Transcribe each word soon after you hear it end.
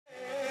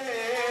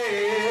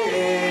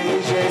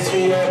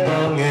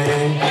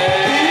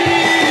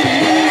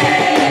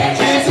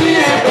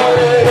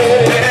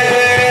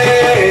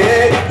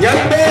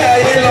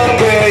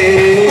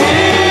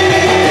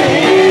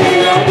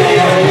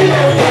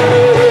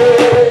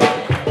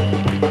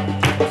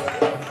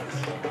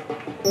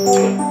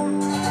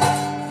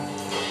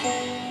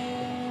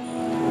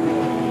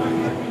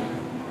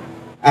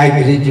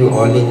greet you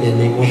all in the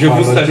name of Je our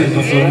vous Lord salue Jesus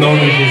tous au nom de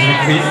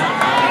Jésus-Christ.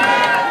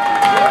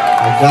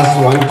 I just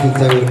want to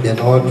thank the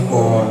Lord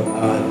for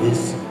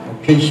this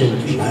occasion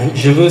tonight.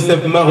 Je veux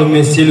simplement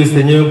remercier le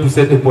Seigneur pour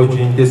cette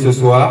opportunité ce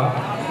soir.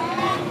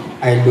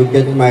 I looked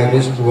at my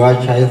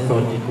wristwatch, I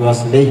thought it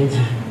was late.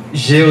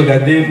 J'ai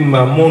regardé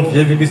ma montre,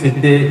 j'ai vu que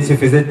se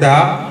faisait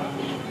tard.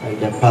 And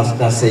the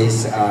pastor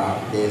says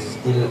there's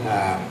still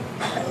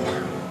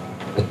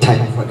a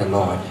time for the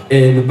Lord.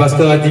 Et le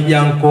pasteur a dit qu'il y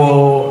a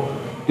encore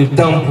du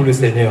temps pour le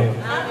Seigneur.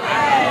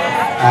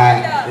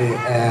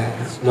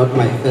 It's not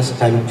my first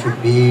time to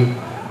be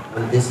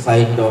on this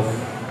side of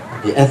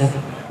the earth.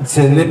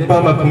 Ce n'est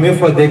pas ma première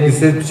fois d'être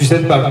sur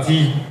cette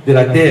partie de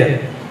la terre.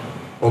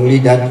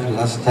 Only that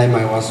last time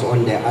I was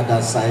on the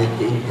other side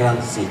in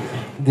transit.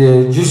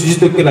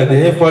 Juste que la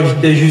dernière fois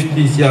j'étais juste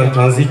ici en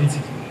transit.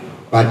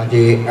 But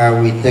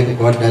we thank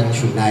God that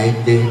tonight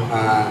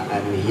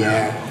I'm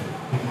here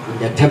in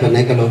the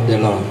tabernacle of the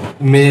Lord.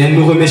 Mais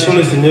nous remercions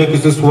le Seigneur que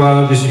ce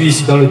soir je suis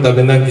ici dans le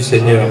tabernacle du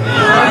Seigneur.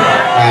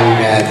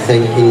 And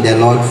thanking the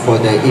Lord for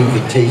the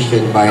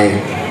invitation by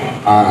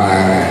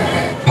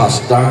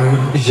Pastor.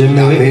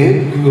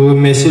 J'aimerais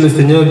remercier le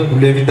Seigneur pour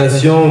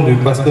l'invitation du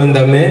pasteur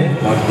Ndamé.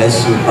 God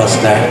bless you,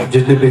 Pastor.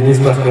 Dieu te bénisse,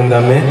 pasteur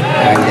Ndamé.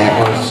 And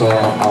also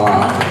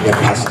the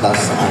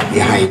pastors are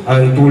behind.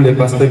 Et tous les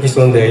pasteurs qui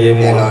sont derrière The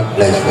moi. Lord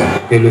bless them.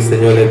 Que le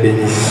Seigneur les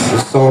bénisse.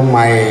 So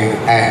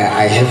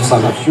I have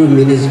some few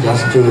minutes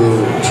just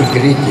to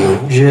greet you.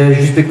 J'ai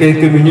juste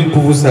quelques minutes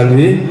pour vous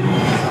saluer.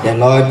 The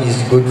Lord is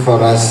good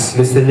for us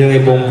Le Seigneur est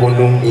bon pour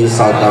nous in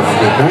South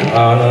Africa.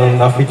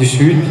 en Afrique du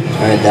Sud.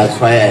 That's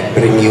why I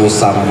bring you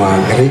some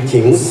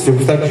greetings C'est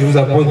pour ça que je vous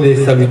apporte des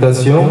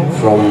salutations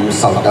from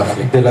South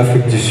Africa. de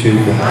l'Afrique du Sud.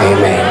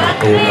 Amen.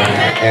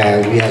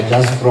 Amen. We are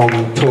just from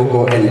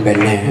Togo and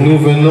Benin. Nous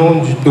venons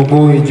du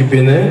Togo et du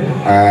Bénin.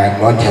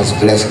 God has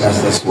blessed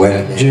us as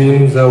well. Dieu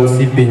nous a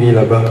aussi bénis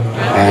là-bas.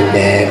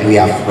 And we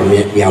are from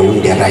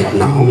Yaoundé right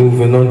now. Nous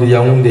venons de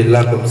Yaoundé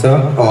là comme ça.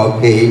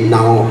 Okay,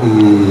 now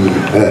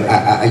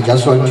I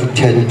just want to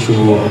turn to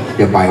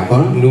the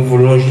Bible Nous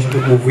voulons juste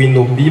ouvrir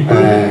nos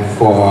Bibles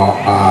for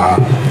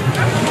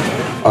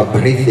a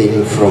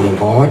briefing from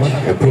God.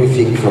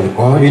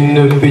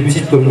 Une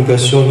petite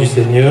communication du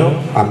Seigneur.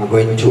 I'm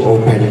going to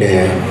open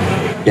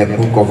the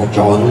book of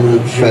John,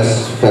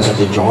 First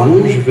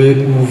John. Je vais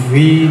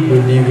ouvrir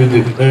le livre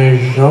de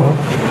 1 Jean.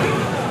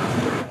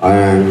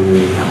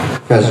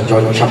 First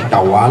John chapter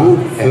 1,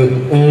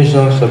 1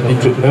 Jean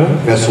chapitre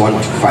 1, verse 1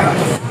 to 5.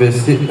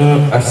 verset 1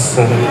 à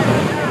 5.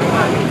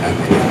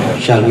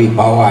 Shall we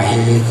bow our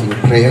heads in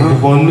prayer?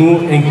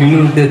 Pouvons-nous incliner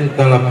nos têtes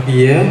dans la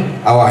prière?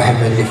 Our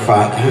Heavenly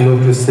Father,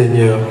 Notre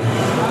Seigneur,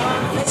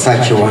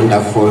 such a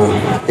wonderful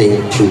thing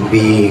to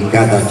be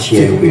gathered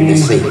here c'est with the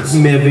saints.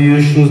 une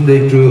merveilleuse chose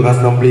d'être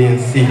rassemblés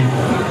ainsi.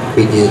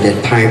 It is the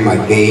time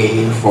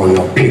again for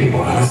your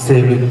people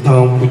C'est le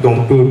temps pour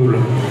ton peuple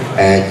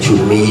to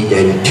meet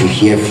and to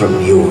hear from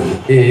you.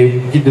 et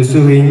de se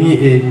réunir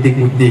et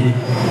d'écouter.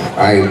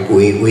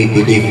 We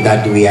believe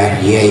that we are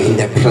here in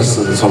the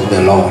presence of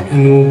the Lord,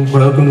 Nous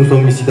croyons que nous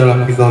sommes ici dans la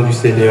présence du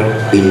Seigneur,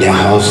 in the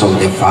house of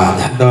the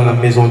Father. dans la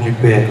maison du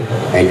Père.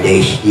 And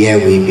here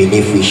we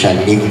believe we shall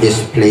leave this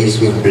place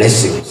with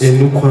blessings Et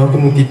nous croyons que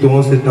nous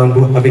quitterons cet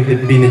endroit avec des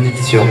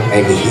bénédictions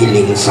and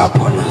healings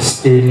upon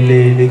us. et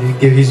les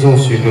guérisons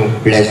sur nous.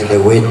 Bless the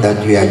word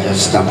that we are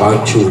just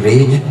about to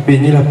read.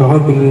 Bénis la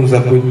parole que nous nous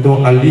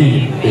apprêtons à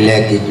lire,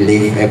 Let it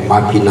leave a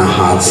mark in our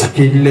hearts.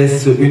 qu'il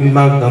laisse une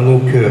marque dans nos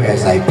cœurs.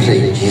 As I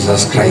pray in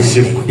Jesus Christ's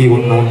Je name. prie au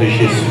nom de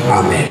Jésus.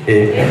 Amen.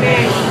 Et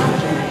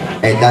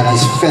And that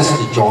is First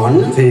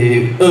John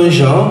c'est 1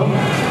 Jean,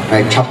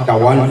 chapter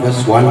 1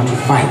 verse 1 to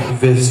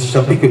 5.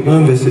 chapitre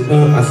 1, verset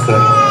 1 à 5.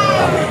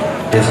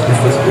 Yes,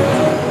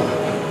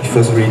 the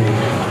first reading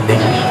in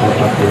English.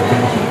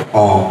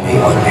 Okay.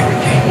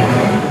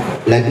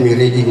 Let me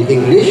read in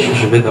English.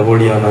 Je vais d'abord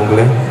lire en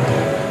anglais.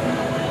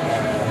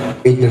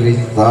 It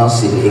reads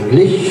thus in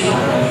English.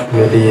 Je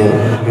vais lire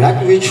en anglais.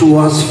 That which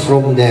was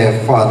from the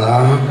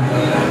Father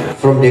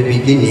from the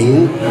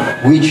beginning,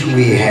 which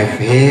we have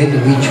heard,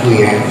 which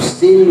we have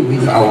seen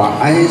with our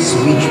eyes,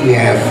 which we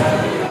have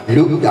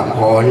looked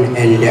upon,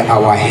 and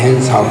our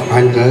hands have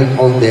handled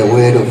of the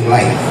word of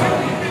life.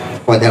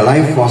 For the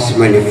life was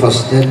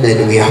manifested,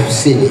 and we have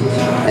seen it,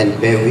 and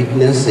bear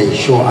witness and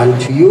show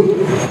unto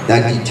you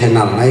that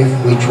eternal life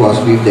which was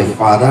with the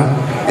Father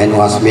and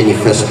was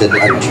manifested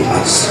unto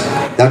us.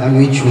 That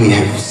which we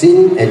have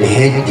seen and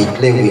heard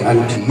declare we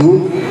unto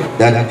you,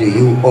 that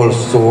you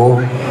also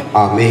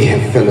may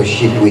have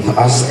fellowship with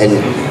us,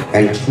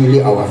 and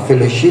truly our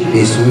fellowship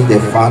is with the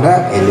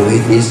Father and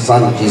with His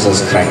Son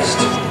Jesus Christ.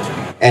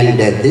 And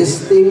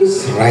these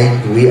things write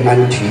we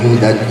unto you,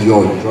 that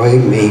your joy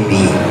may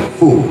be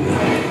full,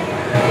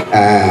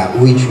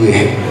 which we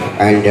have.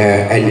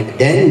 And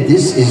then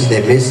this is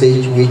the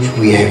message which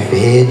we have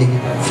heard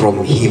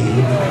from Him,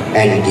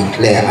 and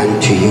declare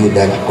unto you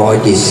that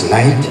God is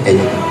light, and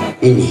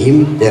In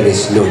him there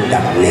is no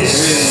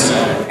darkness.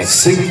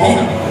 Ce qui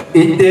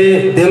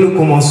était dès le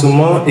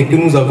commencement et que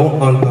nous avons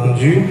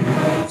entendu,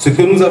 ce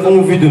que nous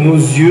avons vu de nos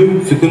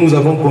yeux, ce que nous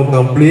avons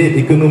contemplé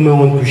et que nos mains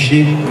ont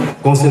touché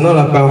concernant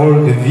la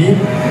parole de vie,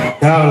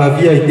 car la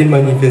vie a été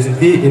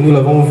manifestée et nous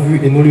l'avons vue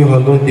et nous lui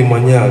rendons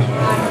témoignage.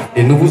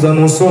 Et nous vous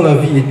annonçons la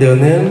vie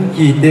éternelle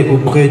qui était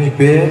auprès du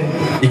Père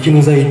et qui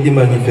nous a été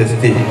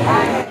manifestée.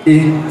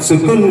 Et ce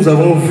que nous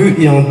avons vu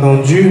et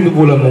entendu, nous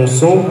vous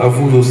l'annonçons à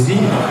vous aussi,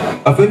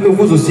 afin que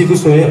vous aussi vous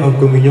soyez en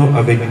communion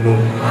avec nous.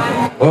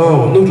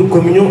 Or, notre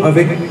communion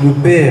avec le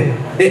Père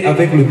est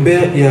avec le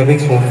Père et avec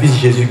son Fils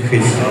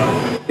Jésus-Christ.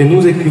 Et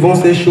nous écrivons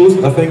ces choses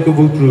afin que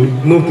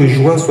notre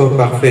joie soit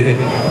parfaite.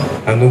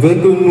 La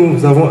nouvelle que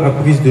nous avons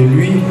apprise de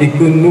lui et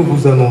que nous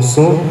vous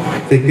annonçons,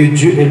 c'est que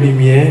Dieu est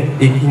lumière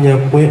et qu'il n'y a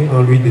point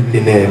en lui de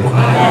ténèbres.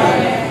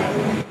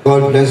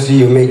 God bless you.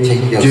 You may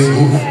take your Dieu seat.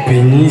 vous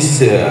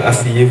bénisse,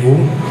 asseyez-vous.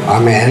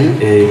 Amen.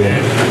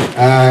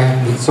 Amen.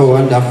 It's so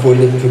wonderful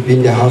to be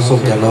in the house of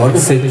the Lord.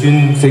 C'est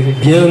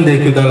bien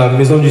d'être dans la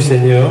maison du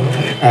Seigneur.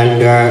 And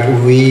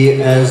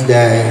we, as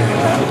the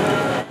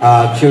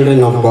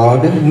children of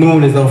God, Nous,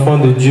 les enfants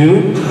de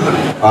Dieu,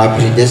 are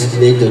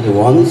predestinated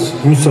ones,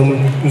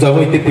 nous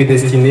avons été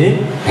prédestinés.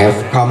 have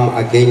come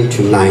again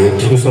tonight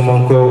Nous sommes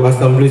encore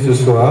rassemblés ce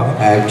soir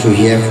to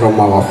hear from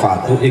our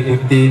Father. pour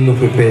écouter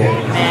notre Père.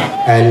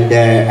 And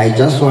I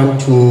just want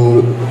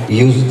to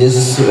use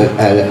this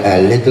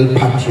little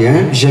part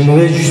here.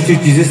 J'aimerais juste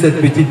utiliser cette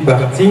petite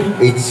partie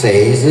It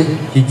says,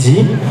 qui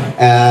dit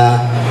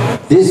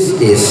this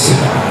is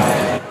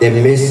the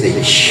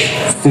message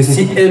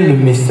ceci est le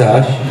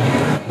message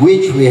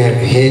which we have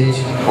heard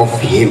of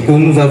him. que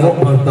nous avons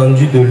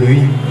entendu de lui.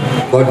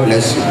 God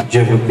bless you.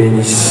 Dieu vous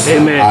bénisse.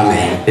 Amen.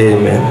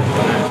 Amen.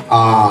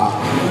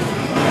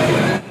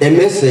 The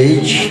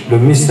message Le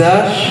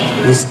message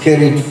is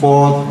carried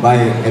forth by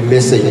a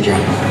messenger.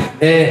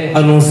 est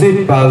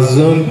annoncé par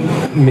un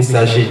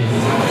messager.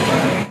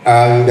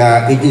 And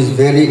it is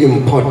very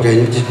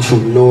important to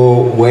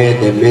know where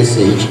the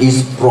message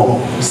is from.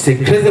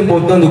 C'est très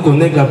important de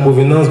connaître la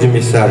provenance du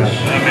message.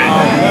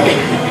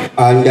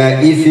 And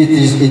if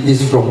it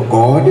is from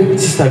God,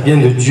 Si ça vient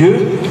de Dieu,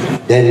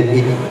 then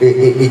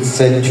it's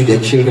sent to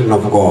the children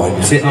of God.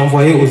 c'est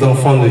envoyé aux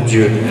enfants de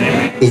Dieu.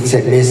 It's a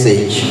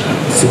message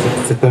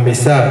C'est un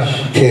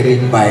message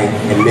carried by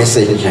a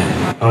messenger.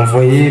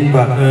 envoyé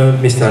par un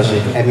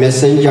messager. A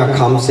messenger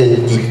comes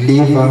and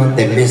delivers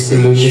the Le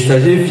message.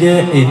 messager vient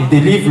et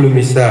délivre le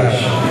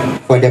message.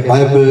 For the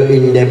Bible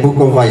in the book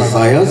of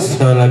Isaiah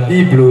Dans la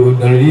Bible,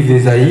 dans le livre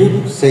d'Ésaïe,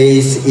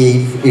 says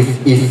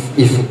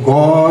if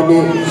God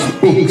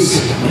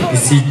speaks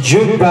si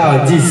Dieu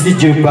parle, dit si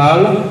Dieu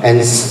parle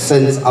and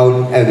sends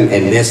out a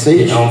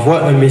message, et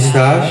envoie un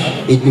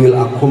message, it will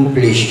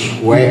accomplish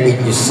where it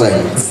is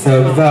sent, ça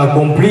va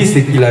accomplir ce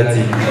qu'il a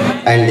dit.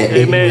 and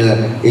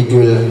it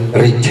will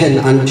return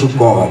unto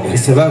God. Et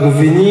ça va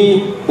revenir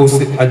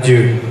à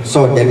Dieu.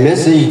 So the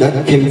message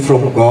that came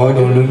from God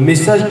Donc le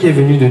message qui est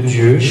venu de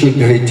Dieu should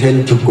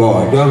return to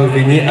God. doit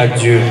revenir à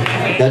Dieu.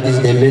 That is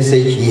the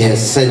message He has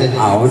sent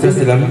out, Ça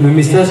c'est le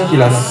message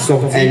qu'il a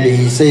sorti. and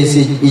He says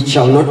it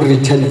shall not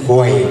return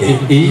void.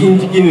 Et il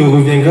dit qu'il ne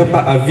reviendra pas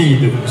à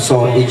vide.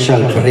 So it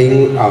shall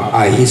bring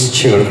His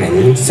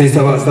children,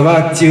 Ça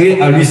va attirer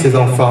à lui ses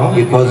enfants.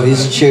 because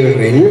His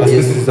children Parce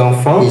que ses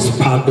enfants is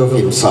part of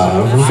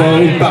Himself.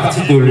 sont une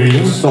partie de lui.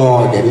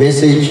 So the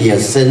message He has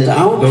sent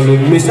out Donc le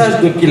message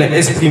qu'il a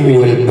exprimé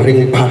will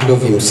bring part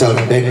of Himself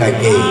back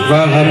again.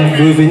 va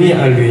revenir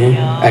à lui.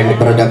 And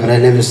Brother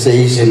Branham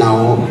says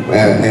now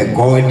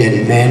God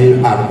and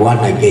man are one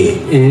again.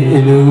 Et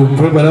le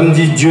prophète Balaam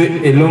dit Dieu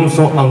et l'homme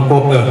sont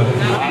encore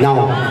un.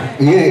 Now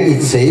here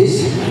it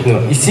says Non,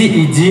 ici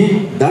il dit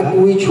that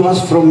which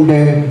was from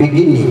the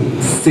beginning.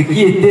 ce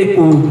qui était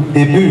au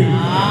début.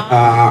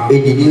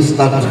 It didn't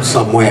start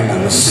somewhere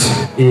else.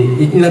 Et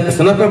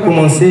ça n'a pas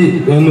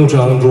commencé à un autre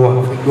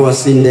endroit. It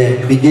was in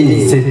the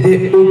beginning.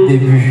 C'était au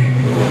début.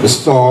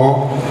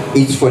 So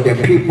it's for the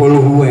people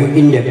who were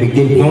in the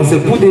beginning, Donc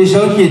c'est pour des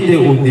gens qui étaient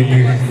au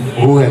début,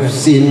 who have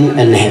seen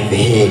and have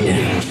heard.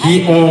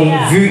 qui ont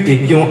vu et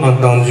qui ont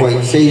entendu. For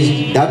it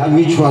says that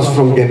which was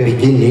from the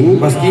beginning,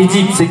 Parce qu'il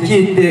dit ce qui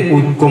était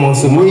au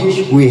commencement,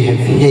 which we have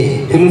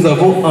heard, que nous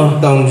avons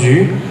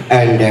entendu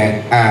and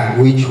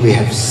which we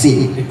have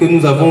seen et que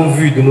nous avons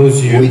vu de nos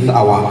yeux. with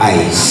our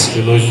eyes.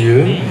 De nos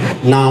yeux.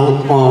 Now,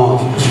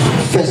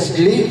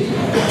 firstly,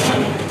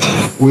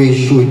 we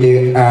should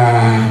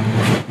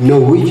know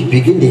which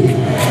beginning,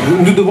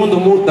 Nous devons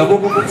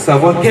d'abord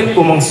savoir quel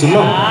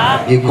commencement.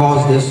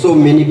 because there's so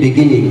many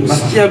beginnings.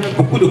 Parce qu'il y a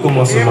beaucoup de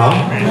commencements.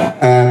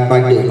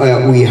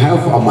 we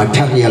have a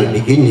material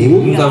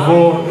beginning. Nous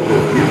avons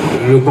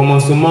le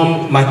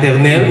commencement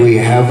maternel. We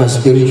have a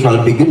spiritual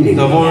beginning.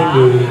 Nous avons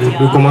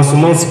le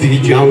commencement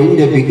spirituel. Now in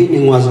the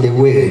beginning was the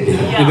word,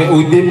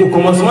 Au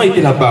commencement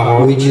était la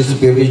parole, which is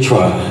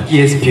spiritual. qui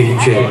est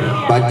spirituelle.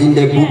 But in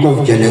the book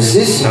of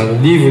Genesis, Dans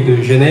le livre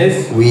de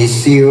Genèse, we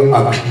see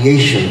a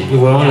creation. nous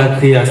voyons la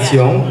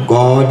création.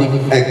 God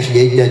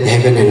created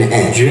heaven and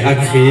earth Dieu a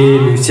créé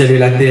le ciel et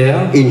la terre.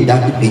 in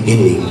that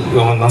beginning.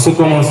 Dans ce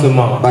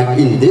commencement, But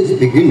in this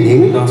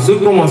beginning, dans ce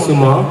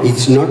commencement,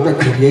 it's not a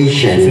ce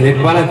creation. n'est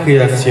pas la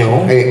création.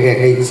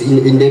 It's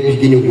in the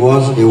beginning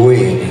was the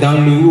word,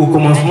 Au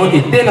commencement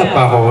était la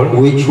parole,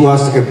 which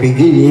was a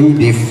beginning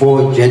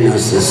before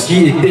Genesis,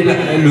 qui était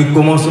le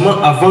commencement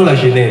avant la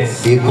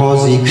Genèse.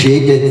 because he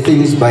created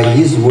things by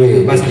his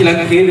word. Parce qu'il a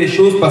créé les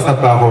choses par sa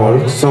parole.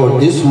 So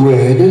this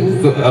word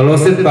Alors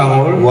cette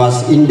parole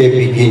was in the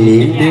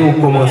beginning était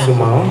au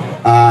commencement,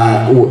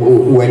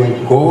 when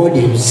God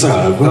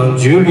himself quand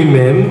Dieu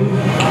lui-même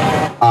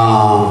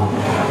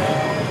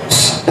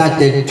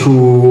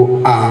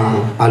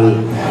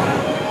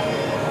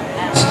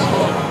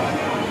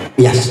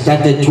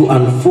started to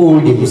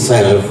unfold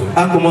himself,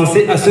 a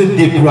commencé à se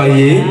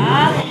déployer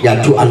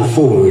to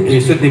unfold. et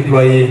se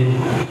déployer.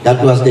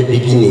 That was the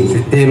beginning,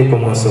 C'était le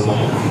commencement.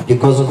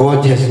 because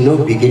God has no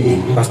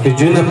beginning. Parce que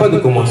Dieu n'a pas de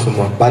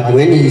commencement. But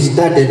when he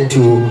started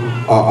to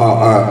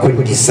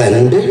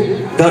condescend,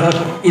 Quand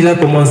il a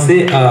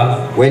commencé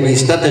when he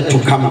started to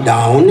come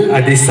down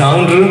à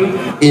descendre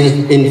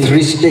in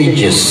 3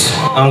 stages,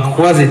 en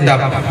 3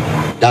 étapes.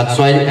 that's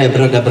why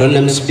Brother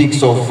Branham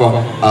speaks of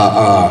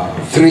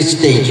 3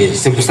 stages,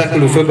 C'est pour ça que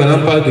le frère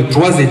Branham parle de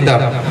 3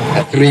 étapes.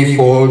 a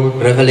threefold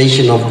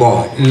revelation of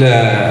God.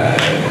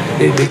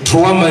 Les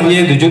 3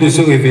 manières de Dieu de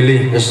se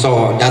révéler.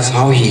 So that's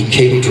how he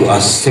came to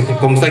us. C'est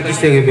comme ça qu'il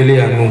s'est révélé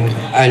à nous.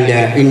 And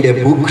in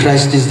the book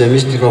Christ is the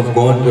mystery of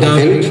God Dans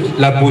revealed,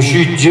 la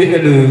brochure Dieu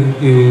est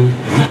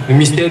le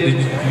mystère de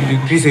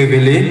Christ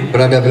révélé.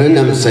 Brother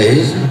Branham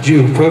says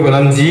Dieu, le frère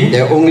Branham dit,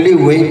 the only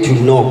way to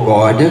know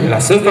God la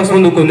seule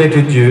façon de connaître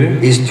Dieu,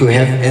 is to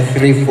have a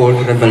threefold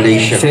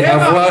revelation. c'est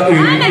avoir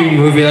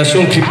une révélation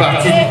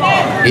tripartite.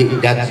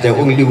 That's the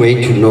only way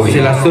to know C'est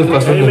him. la seule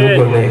façon de nous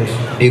connaître.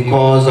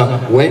 Because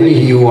when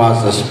he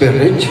was a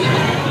spirit,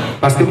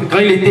 Parce que quand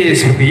il était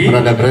esprit,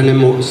 Brother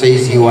Branham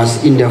says he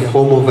was in the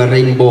form of a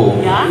rainbow.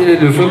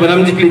 le frère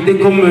Branham dit qu'il était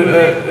comme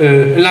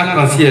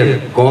l'arc-en-ciel.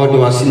 God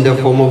was in the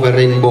form of a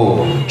rainbow.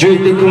 Dieu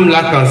était comme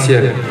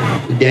l'arc-en-ciel.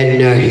 Then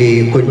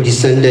he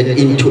condescended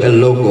into a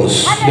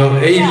logos. Donc,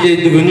 et il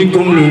est devenu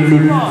comme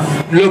le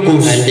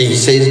Logos. And he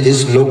says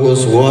this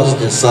logos was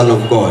the Son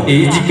of God.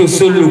 Et il dit que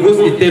ce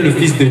Logos était le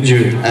Fils de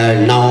Dieu.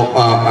 Now,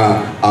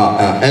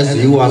 as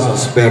he was a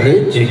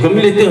spirit, Et comme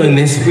il était un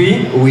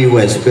esprit, we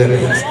were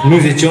spirits.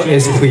 nous étions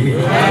esprits.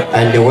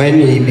 And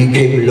when he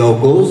became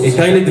logos, Et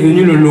quand il est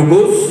devenu le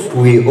Logos,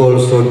 we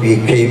also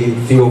became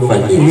nous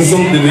theophanies.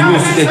 sommes devenus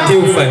aussi des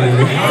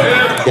théophanies.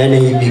 Then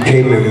he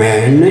became a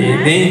man.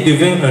 Et il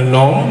devint un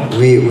homme.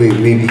 We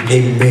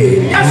became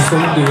men. Nous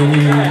sommes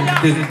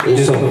devenus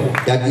des So hommes.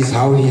 that is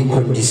how he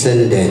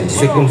condescended.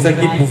 C'est comme ça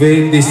qu'il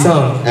pouvait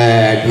descendre.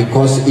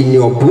 Because in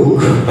your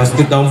book, Parce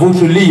que dans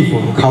votre livre,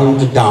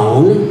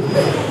 Countdown,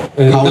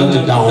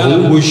 dans la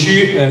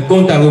brochure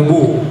Compte à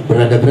rebours,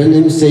 Brother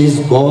Branham says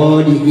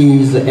God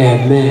is a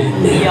man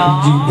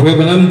le frère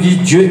Branham dit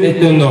Dieu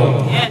est un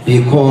homme.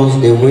 because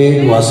the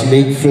word was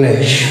made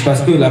flesh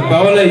Parce que la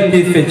parole a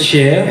été faite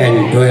chair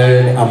and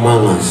dwelled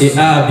among us. et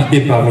a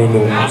habité parmi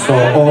nous. So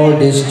all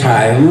this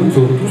time,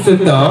 Sur tout ce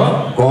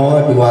temps,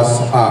 God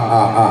was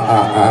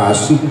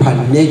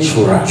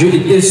supernatural. Dieu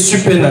était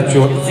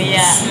supernaturel,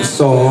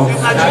 So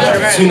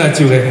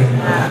surnaturel.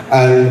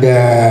 and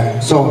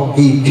so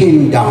he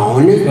came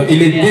down Donc,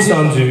 il est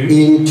descendu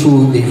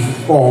into the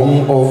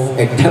form of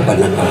a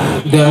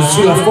tabernacle,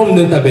 sous la forme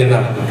d'un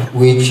tabernacle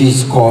which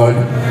is called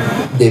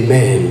the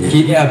man.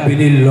 qui est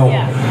appelé l'homme.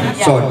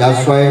 So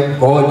that's why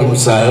God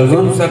himself, C'est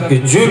pour ça que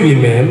Dieu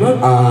lui-même,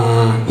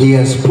 he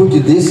has put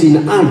this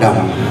in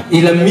Adam.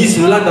 il a mis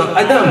cela dans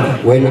Adam.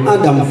 When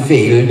Adam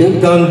failed,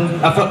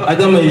 Quand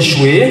Adam a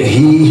échoué,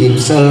 he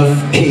himself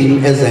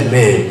came as a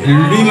man.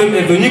 lui-même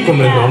est venu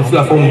comme un homme, sous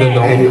la forme d'un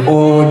homme. And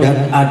all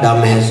that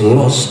Adam has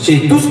lost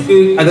Et tout ce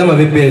que Adam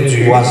avait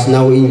perdu was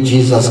now in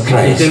Jesus était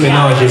Christ.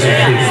 maintenant en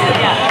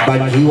Jésus-Christ.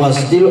 But he was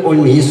still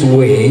on his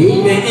way.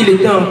 Mais il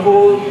était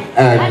encore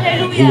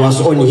He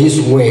was on his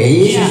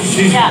way.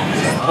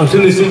 en train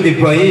de se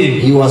déployer.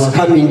 He was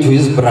coming to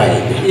his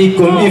bride Et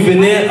comme il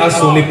venait à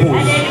son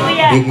épouse,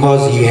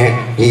 because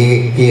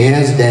he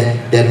has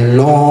the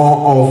law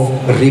of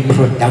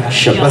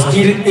reproduction. parce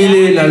qu'il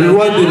est la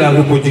loi de la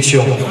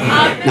reproduction.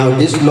 Now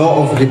this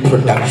law of Cette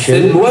reproduction,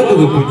 loi de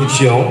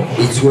reproduction,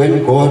 it's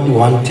when God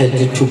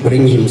wanted to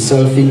bring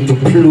himself into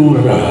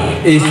plural.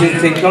 et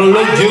c'est quand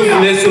l'homme Dieu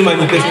voulait se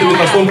manifester de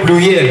façon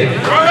plurielle.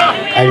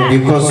 And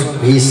because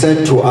he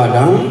said to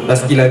Adam,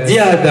 Parce qu'il a dit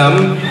à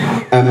Adam,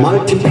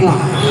 multiply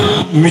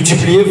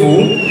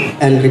multipliez-vous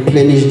and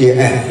replenish the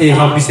earth. et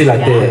remplissez la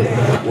terre.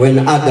 When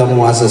Adam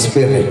was a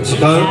spirit.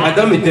 Quand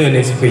Adam était un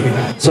esprit,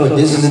 So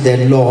this is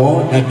the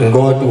law that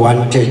God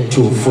wanted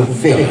to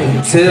fulfill,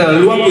 c'est la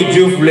loi que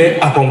Dieu voulait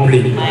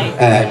accomplir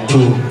to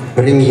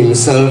bring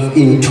himself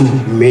into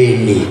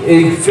many.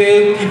 et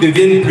faire qu'ils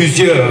deviennent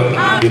plusieurs.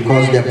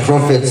 Because the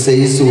prophet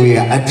says we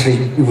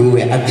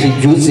were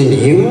introducing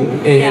him,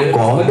 Et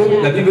God,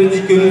 la Bible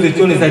dit que nous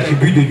étions les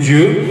attributs de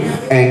Dieu.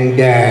 and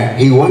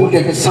he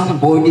wanted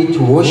somebody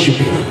to worship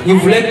him. Il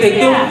voulait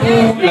quelqu'un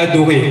pour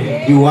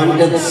l'adorer. He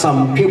wanted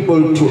some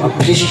people to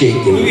appreciate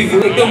him. Il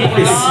voulait quelqu'un pour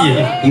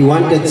l'apprécier. He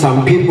wanted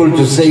some people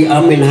to say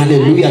Amen,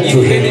 Hallelujah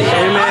to him.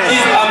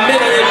 Amen,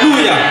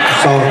 alléluia.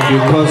 So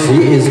because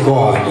he is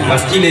God.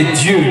 Parce qu'il est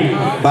Dieu.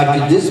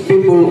 But these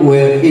people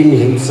were in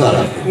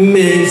himself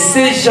Mais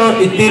ces gens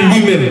étaient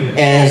lui-même.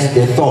 as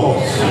the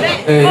thoughts,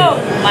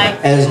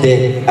 as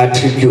the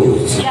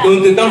attributes.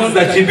 Donc dans ses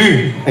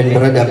attributs. And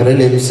Brother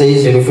Branham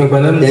says Et le frère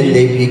Branham then dit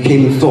they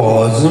became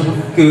thoughts.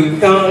 que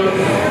quand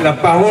la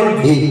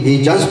parole,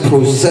 He just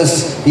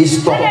processed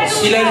his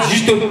thoughts. il a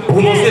juste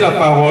prononcé la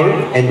parole.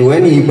 And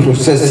when he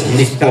processed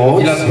his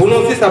thoughts, Il a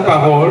prononcé sa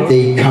parole.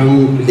 they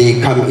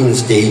come in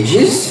stages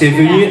C'est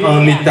venu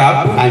en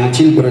étapes.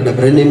 until Brother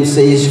Branham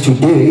says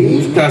today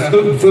Parce que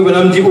le frère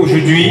Branham dit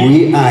aujourd'hui,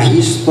 we are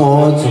his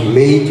thoughts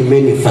made nous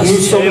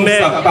manifest. sommes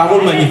sa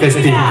parole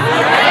manifestée.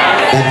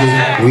 That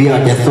is, we are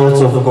the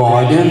thoughts of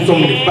God Nous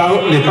sommes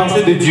les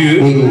pensées de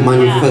Dieu being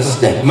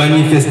manifested.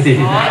 manifestées.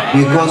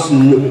 Because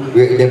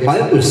the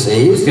Bible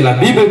says Que la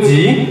Bible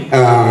dit,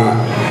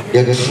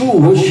 the true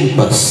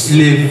worshippers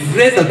les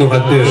vrais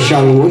adorateurs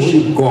shall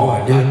worship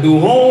God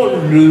adoreront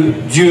le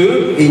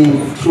Dieu in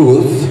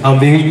truth en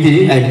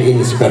vérité and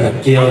in spirit.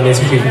 et en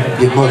esprit.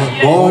 Because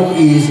God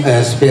is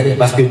a spirit.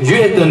 Parce que Dieu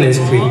est un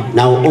esprit.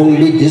 Now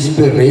only the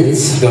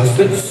spirits,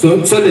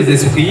 Donc, seuls les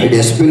esprits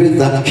the spirit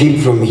that came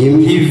from him,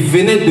 qui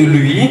venaient de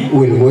lui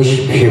will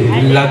worship him.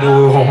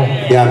 l'adoreront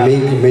They are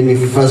made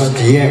manifest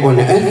here on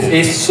earth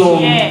et sont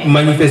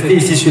manifestés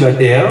ici sur la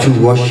terre to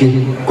worship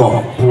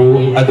God.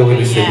 pour adorer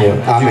le Seigneur.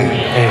 Amen.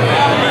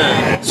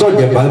 Et So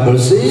the Bible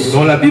says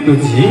donc la Bible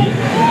dit,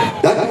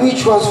 that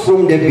which was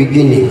from the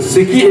beginning ce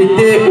qui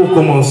était au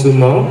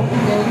commencement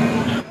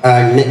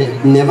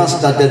never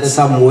started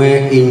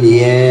somewhere in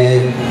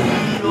year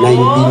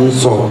 19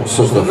 so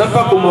on n'a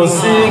pas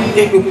commencé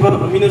quelque part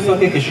en 1900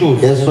 quelque chose.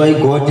 That's why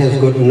God has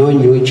got no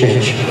new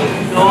church.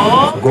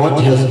 God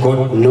has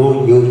got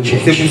no new C'est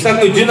church. pour ça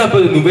que Dieu n'a pas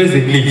de nouvelles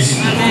églises.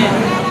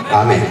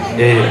 Amen.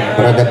 Et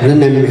Brother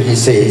Branham, he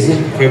says,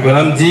 Frère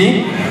Branham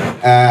dit,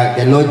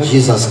 the Lord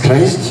Jesus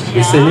Christ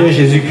le Seigneur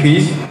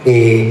Jésus-Christ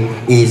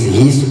is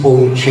his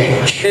own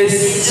church. est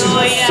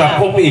sa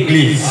propre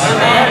église.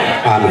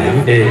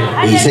 Amen. Et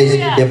He says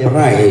the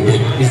bride,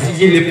 il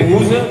dit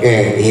l'épouse,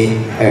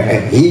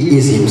 he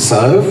is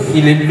himself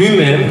il est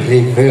lui-même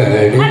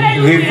revealed,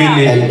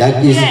 révélé. and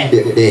that is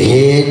the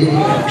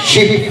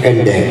headship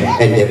and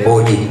the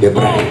body, the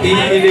bride. Et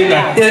il est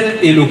la tête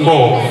et le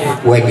corps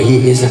When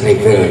he is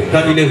revealed,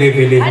 quand il est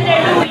révélé.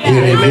 he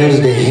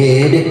reveals the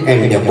head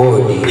and the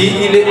body.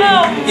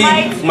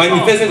 Il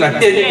manifeste la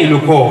tête et le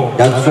corps.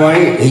 That's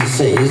why he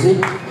says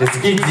C'est ce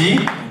qu'il dit.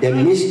 the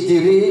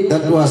mystery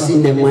that was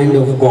in the mind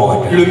of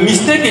God Le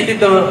mystère qui était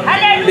dans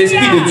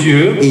l'esprit de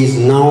Dieu is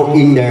now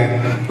in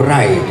the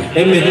bride,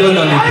 est maintenant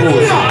dans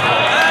l'épouse.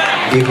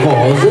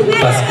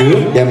 Parce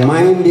que the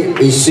mind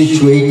is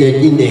situated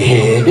in the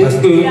head,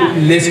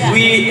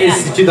 l'esprit est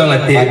situé dans la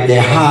but tête, the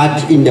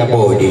heart in the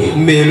body.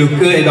 mais le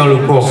cœur est dans le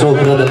corps. So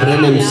Brother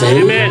Branham says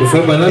Le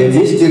frère Branham the dit,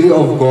 mystery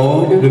of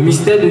God le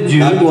mystère de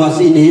Dieu that was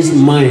in his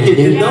mind qui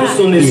était dans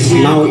son is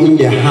esprit now in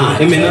the heart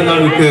est maintenant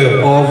dans le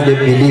cœur of the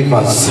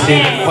believers.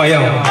 des croyants.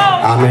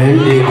 Amen.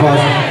 Because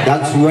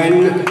that's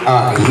when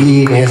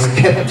he has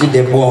kept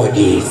the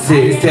body.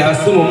 C'est à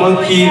ce moment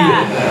qu'il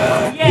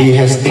He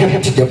has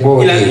kept the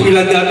body. il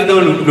a gardé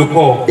dans le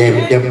corps.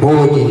 The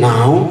body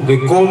now, Le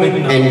corps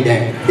maintenant. and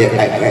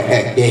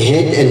the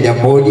head and the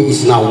body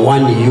is now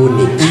one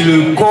unit.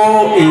 Le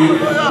corps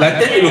et la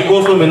tête et le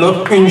corps sont maintenant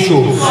une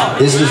chose.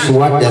 This is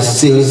what the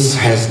seals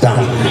has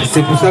done.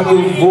 C'est pour ça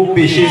que vos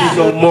péchés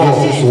sont morts.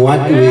 This is what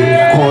we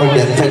call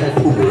the third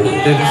pool.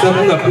 C'est pour ça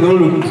que nous appelons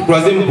le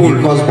troisième pôle.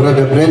 Because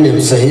Brother Branham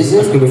says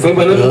Parce que le frère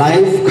Branham,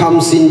 life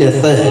comes in the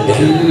third.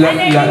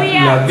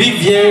 la vie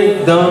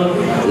vient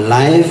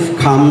Life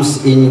comes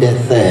in the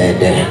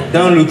third.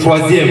 dans le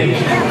troisième.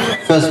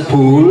 First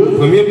pool,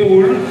 Premier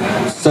pôle,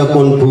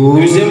 second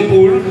pool, deuxième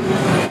pôle,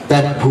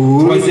 third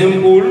pool.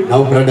 troisième pôle.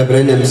 Now Brother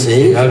Branham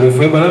says Là, le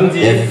frère Branham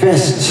dit the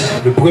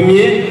first le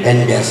premier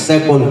and the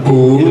second et le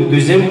pool,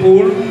 deuxième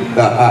pôle,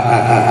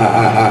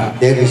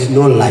 there is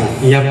no life.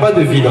 il n'y a pas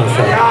de vie dans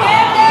ça.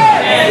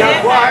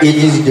 It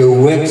is the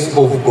works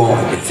of God.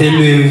 C'est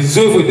les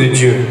œuvres de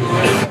Dieu.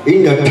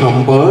 In the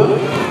temple,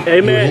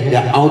 you had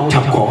the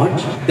outer court,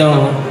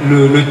 Dans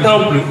le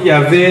temple, il y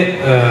avait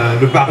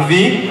le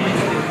parvis,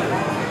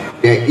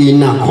 the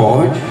inner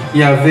court, il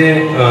y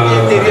avait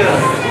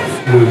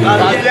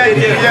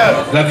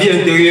la vie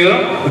intérieure,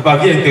 le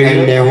parvis and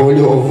intérieur, the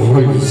Holy of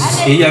Holies.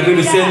 et il y avait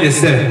le Saint des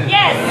Saints.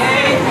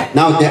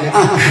 Now the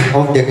Ark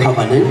of the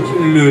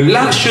Covenant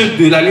L'arche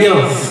de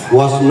l'Alliance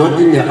was not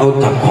in the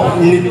outer court.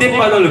 n'était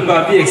pas dans le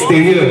parvis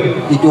extérieur,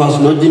 It was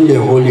not in the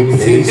holy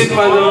ce n'était place.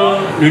 pas dans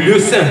le lieu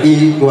saint,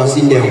 It was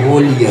in the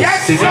holiest.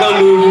 c'était dans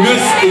le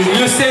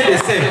lieu saint des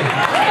saints.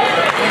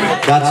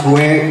 That's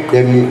where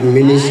the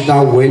minister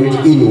went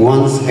in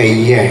once a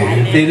year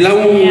C'est là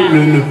où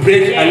le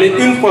prêtre allait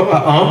une fois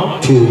par an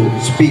to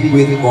speak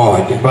with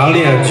God,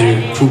 parler à Dieu,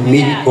 to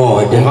meet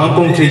God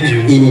rencontrer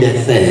Dieu in the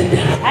third.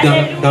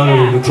 dans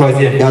le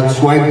troisième.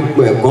 That's why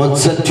God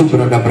said to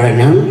Brother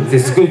Branham, C'est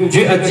ce que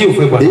Dieu a dit au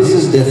frère Branham. this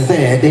is the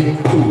third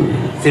pool,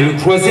 C'est le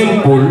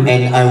troisième pôle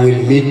and I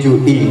will meet you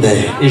in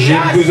there. et j'ai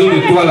besoin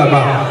de toi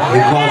là-bas.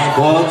 Because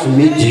God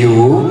meet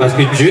you Parce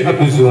que Dieu a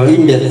besoin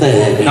in the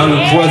third. dans le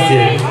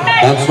troisième.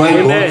 That's why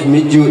God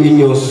meet you in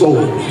your soul,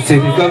 C'est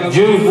quand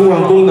Dieu vous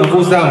rencontre dans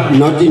vos âmes,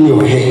 not in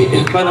your head.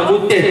 pas dans vos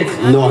têtes.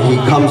 No, He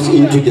comes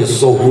into the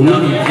soul. Il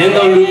vient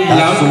dans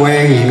That's l'âme.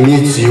 where He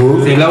meets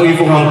you. C'est là où il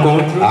vous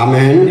rencontre.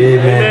 Amen.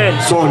 Amen.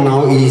 So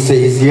now He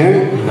says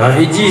here,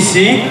 Il dit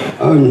ici,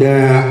 and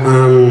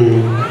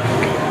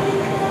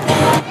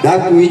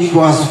that which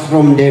was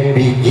from the ce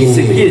qui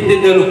beginning. était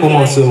dès le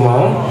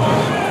commencement,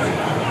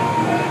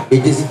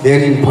 It is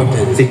very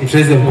important. c'est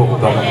très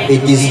important.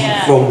 It is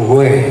from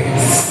where?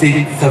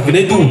 Ça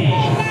venait d'où?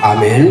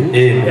 Amen.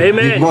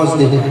 Amen. Because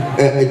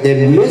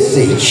the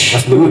message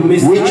Parce que le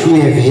message which we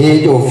have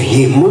heard of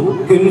Him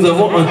que nous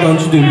avons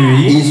entendu de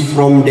lui is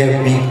from the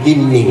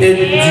beginning. est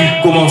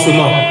du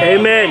commencement.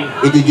 Amen.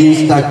 It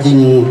didn't start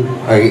in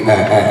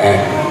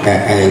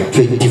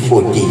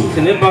 2014. Ce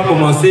n'est pas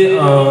commencé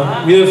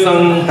en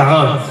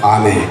 1940.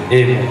 Amen.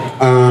 Et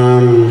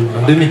en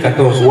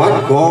 2014.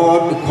 What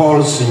God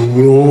calls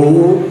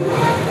new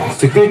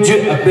Ce que Dieu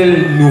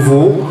appelle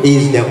nouveau,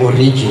 is the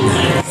original.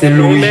 c'est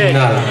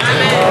l'original.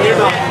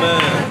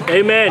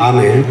 Amen.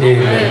 Amen.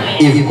 Amen.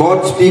 If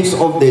God speaks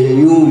of the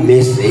new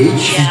message,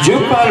 Si Dieu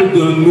parle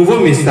d'un nouveau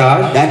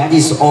message, that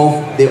is of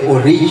the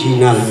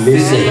original c'est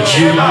message.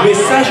 du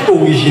message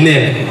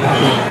originel.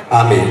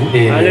 Amen.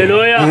 Amen.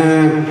 Alléluia.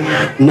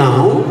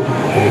 Now,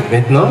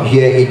 Maintenant,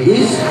 here it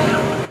is,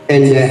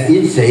 and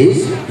it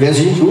says, verse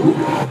 2,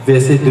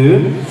 verset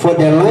 2. for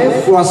the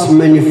life was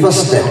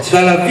manifested,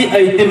 Quand la vie a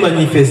été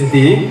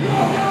manifestée,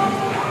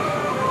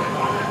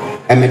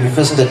 a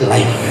manifested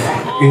life,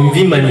 une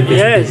vie manifestée.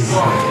 Yes.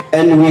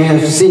 and we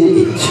have seen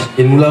it.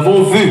 Et nous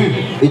l'avons vu.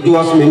 It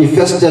was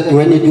manifested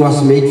when it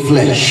was made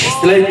flesh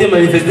Cela a été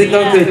manifesté quand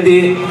elle a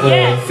été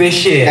fait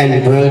chair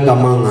and dwelt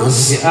among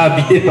us. et a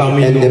habité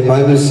parmi And nous. the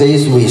Bible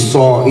says we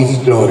saw His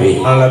glory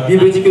Dans la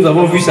Bible dit que nous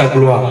avons vu sa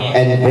gloire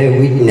and bear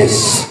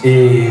witness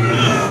et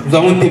nous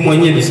avons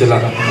témoigné de cela.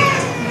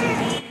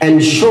 and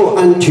show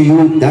unto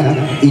you that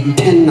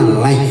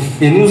eternal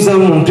life Et nous a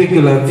montré que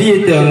la vie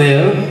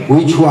éternelle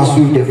which was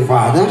with the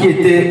Father qui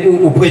était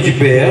auprès du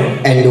Père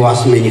and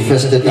was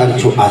manifested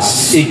unto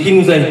us. et qui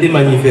nous a été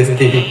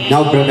manifestée.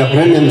 Now, Brother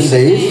Branham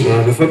says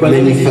Le frère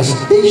Branham dit,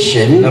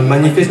 manifestation, la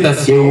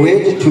manifestation, the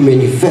word to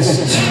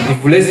manifest il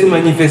voulait se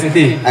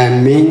manifester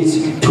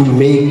means to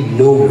make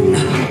known.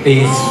 et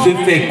se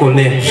faire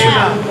connaître.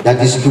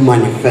 That is to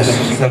manifest.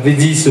 Ça veut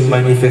dire se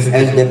manifester.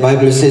 As the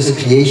Bible says,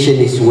 creation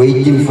is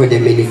waiting for the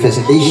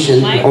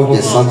manifestation of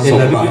the sons Et la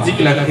of Bible God. dit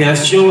que la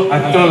création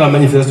attend la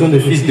manifestation des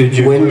fils de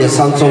Dieu. When the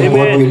sons of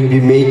God will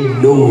be made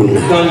known.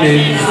 Quand les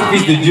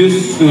fils de Dieu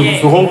se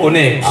feront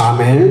connaître.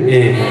 Amen.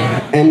 Et,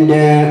 And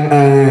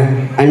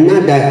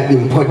another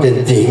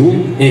important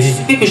thing, et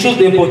c'est quelque chose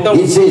d'important.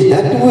 it says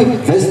that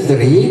verse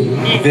 3,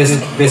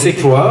 Verset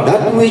 3.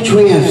 that which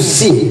we have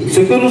seen Ce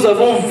que nous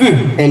avons vu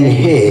and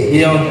heard,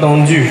 et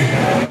entendu,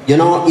 you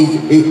know,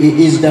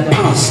 is the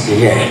past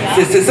here.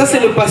 ça c'est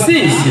le passé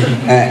ici.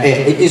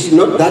 It is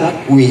not that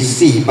we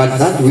see, but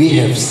that we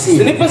have Ce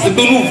seen n'est pas ce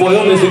que nous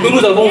voyons, mais ce que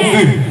nous avons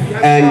vu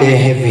and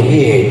have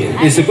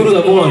heard. et ce que nous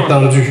avons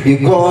entendu.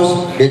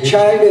 Because the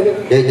child,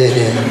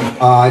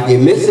 the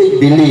message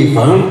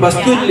believer, Parce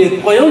que les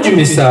croyants du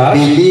message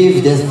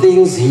believe the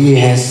things he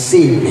has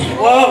seen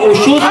croient aux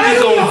choses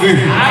qu'ils ont vues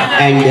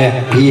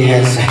and he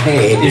has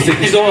heard. et ce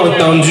qu'ils ont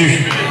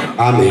entendu.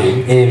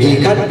 Amen. He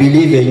can't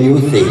believe a new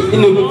thing. Ils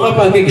ne croient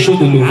pas à quelque chose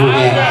de nouveau.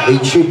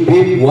 It should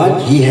be what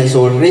he has Ça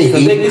veut already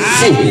dire qu'il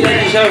seen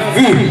a déjà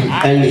vu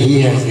and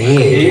he has et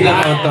heard. il a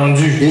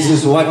entendu. This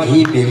is what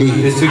he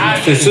believes.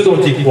 C'est ce dont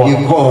il croit.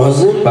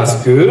 Because Parce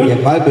que the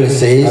Bible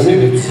says La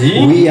Bible dit,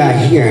 we are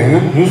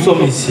here nous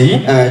sommes ici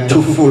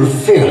to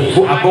fulfill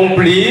pour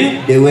accomplir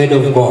the word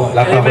of God,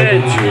 la parole de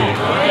Dieu.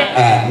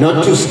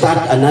 not to start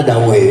another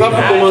way, Pas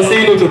pour commencer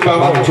une autre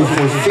parole, but to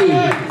fulfill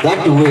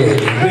that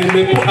word.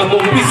 mais pour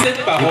accomplir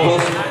cette parole.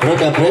 Because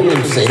Brother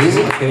Branham says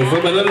Et le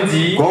frère Branham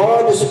dit,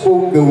 God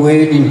spoke the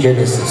word in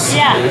Genesis,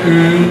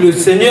 le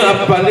Seigneur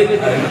a parlé,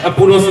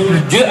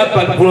 Dieu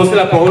a prononcé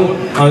la parole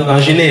en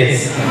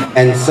Genèse.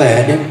 and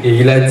said, Et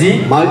il a dit,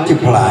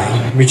 multiply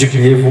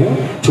multipliez-vous,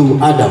 to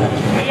Adam.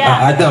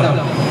 à Adam.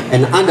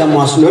 And Adam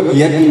was not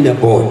yet in the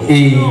body.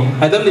 Et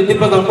Adam n'était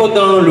pas encore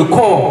dans le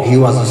corps, He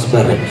was a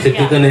spirit.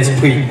 c'était un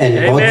esprit.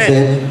 And God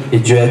said, Et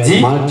Dieu a dit,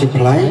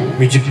 multiply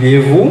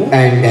multipliez-vous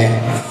and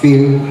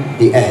fill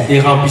the earth. et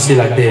remplissez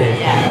la terre.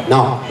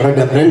 Now,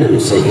 Brother Brennan Le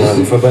says,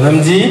 frère Branham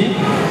dit,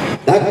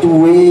 that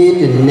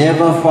word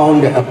never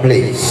found a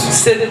place.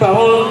 cette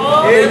parole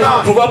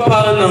ne trouva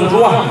pas un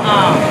endroit.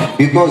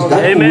 Because that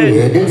Parce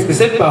word que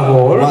cette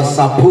parole was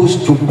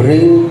supposed to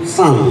bring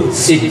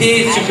sons.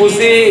 était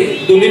supposée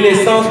donner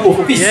naissance aux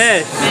fils.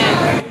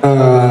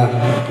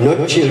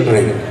 Not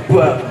children,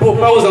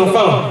 Pas aux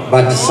enfants,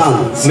 but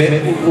sons. mais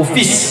aux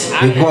fils.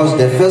 Because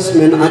the first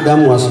man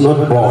Adam was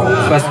not born,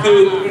 Parce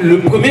que le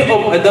premier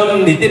homme,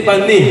 Adam, n'était pas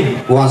né.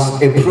 was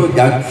a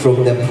product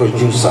from the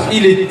producer.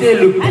 Il était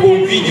le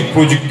produit du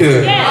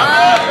producteur.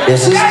 The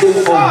system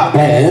of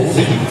birth,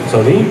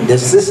 Sorry. the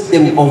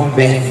system of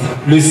birth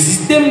Le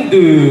système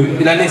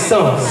de la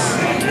naissance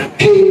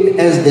came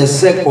as the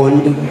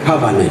second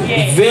covenant.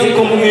 vient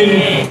comme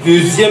une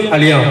deuxième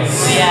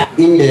alliance.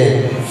 In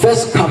the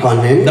first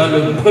covenant, Dans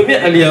la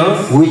première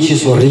alliance, which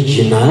is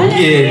original,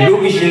 qui est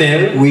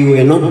l'originel, we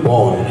were not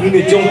born. nous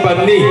n'étions pas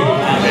nés.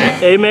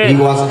 He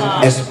was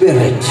a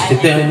spirit.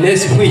 C'était un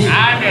esprit.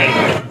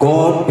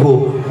 God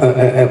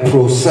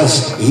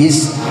processed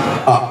his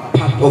part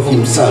of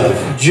himself.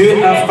 Dieu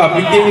a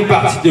fabriqué une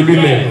partie de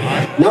lui-même.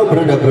 Now,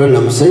 Brother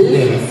Branham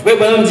says, Frère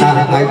Branham dit,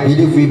 I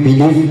believe we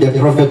believe the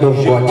prophet of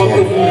je crois God que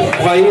here.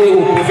 vous croyez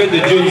au prophète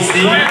de Dieu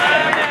ici.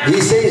 He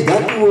says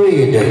that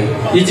word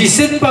Il dit,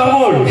 cette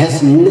parole,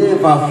 has never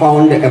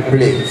found a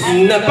place.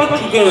 il n'a pas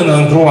trouvé un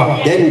endroit.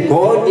 Then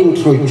God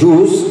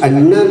introduced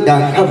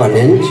another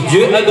covenant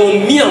Dieu a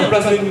donc mis en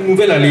place une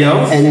nouvelle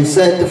alliance. and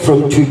said,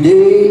 from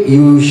today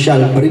you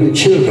shall bring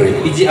children.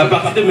 Il dit, à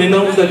partir de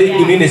maintenant, vous allez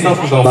donner naissance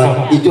aux enfants.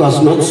 But it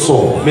was not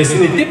so. Mais ce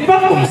n'était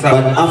pas comme ça.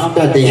 But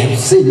after they have Mais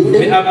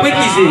sinned, après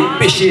qu'ils aient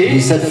péché, he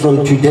said,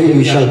 from today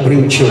you shall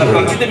bring à children.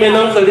 partir de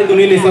maintenant, vous allez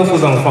donner naissance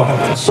aux enfants.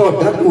 So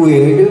that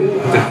word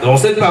Donc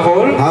cette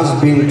parole has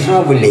been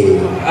traveling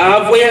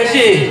a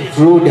voyagé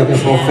through the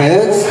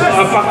prophets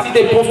à partir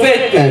des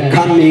prophètes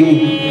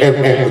coming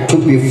to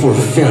be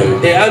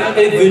fulfilled, et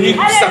est venu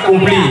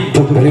s'accomplir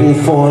to bring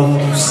forth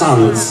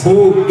sons,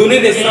 pour donner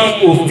naissance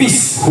aux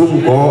fils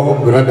whom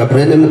God, Brother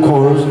Brennan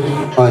calls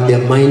the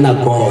minor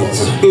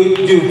gods.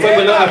 que Dieu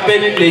maintenant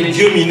appelle les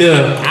dieux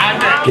mineurs.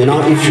 You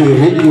know, if you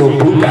read your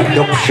book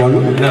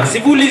Adoption, Si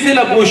vous lisez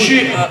la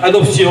brochure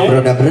Adoption,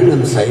 Brother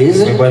Brennan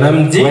says,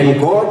 Branham dit, when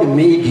God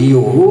made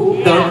you,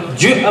 quand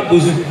Dieu a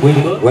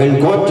besoin, when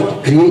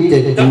God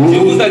created quand Dieu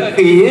you, vous a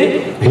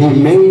créé, He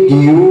made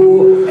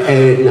you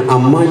an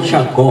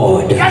amateur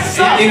God.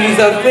 il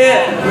vous a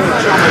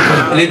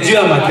fait les dieux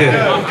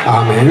amateurs.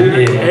 Amen.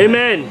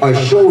 Amen.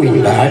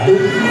 Showing that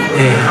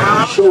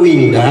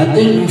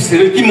C'est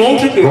ce qui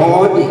montre que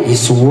God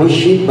is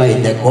worshipped by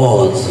the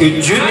gods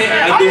Dieu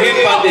est adoré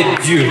par des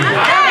dieux.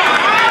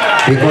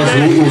 because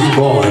He is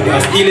God.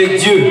 Parce qu'il est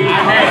Dieu.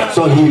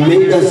 So He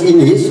made us in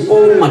His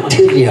own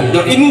material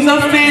Donc il nous a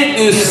fait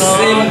de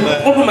ses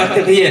propres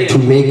matériels. to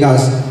make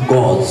us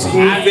gods Il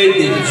nous fait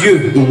des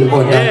dieux. in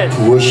order to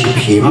worship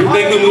Him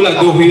Afin que nous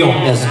l'adorions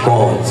as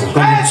gods.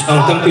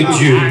 en tant que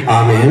Dieu.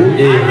 Amen.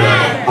 Et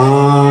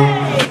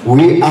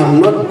We are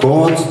not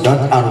gods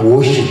that are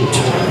worshipped.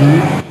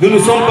 nous ne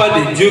sommes pas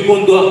des dieux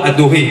qu'on doit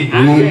adorer.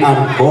 We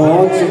are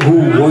gods who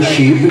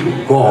worship Nous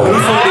God.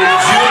 sommes des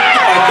dieux qui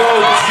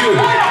adorent Dieu.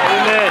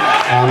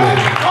 Amen.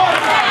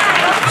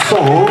 So,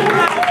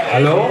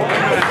 Alors,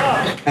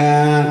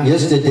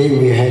 yesterday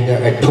we had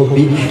a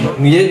topic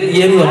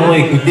hier nous avons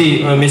écouté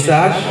un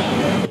message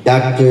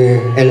that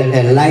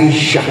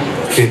Elisha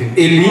que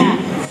Élie,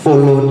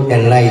 followed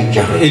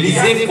Elijah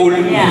Élisée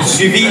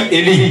suivit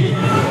Élie.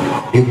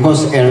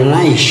 because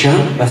Elisha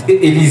Parce que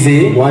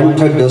Élisée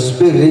wanted the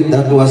spirit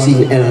that was in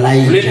voulait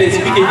Elijah.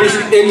 l'esprit qui était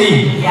sur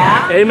Élie. Now,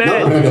 Amen.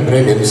 Brother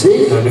Branham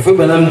says, Le frère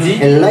Branham dit,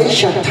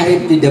 Elisha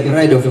typed the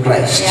bride of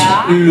Christ.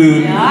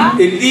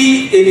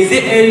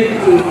 Élisée est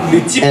le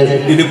type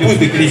de l'épouse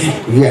de Christ.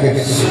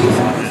 Yes.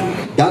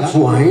 That's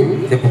why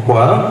C'est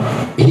pourquoi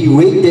he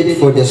waited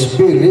for the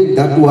spirit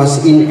that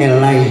was in il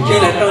Elijah.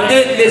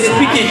 attendait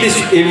l'esprit qui était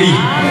sur Élie.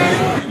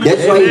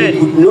 That's why he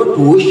could not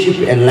worship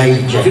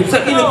Elijah C'est pour ça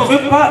qu'il ne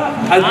pouvait pas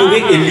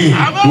adorer Élie.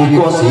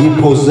 because he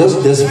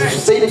possessed the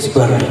same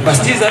spirit. Parce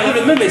qu'ils avaient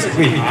le même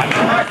esprit.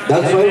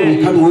 That's why we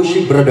can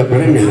worship Brother C'est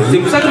Branham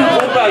pour ça que nous ne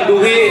pouvons pas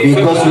adorer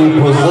because we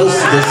possess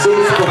the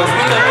same parce spirit.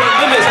 qu'ils avaient le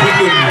même esprit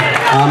que lui.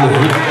 Amen.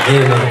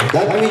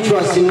 That which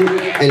was in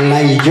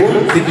Elijah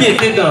Ce qui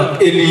était dans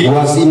Élie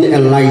was in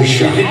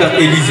Elisha, était dans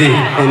Élisée.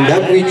 and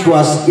that which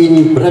was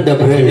in Brother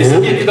Et ce qui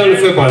Branham était dans le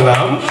frère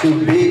Branham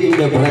should be in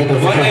the bride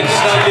of doit être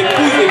Christ. dans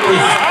l'épouse de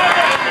Christ.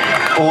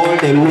 All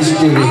the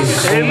mysteries.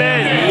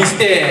 Amen.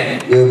 Mystère.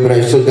 The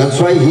bride. So that's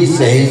why he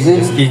says Ce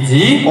qu'il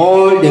dit,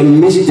 all the tous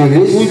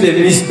mysteries. les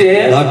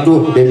mystères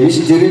The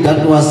mystery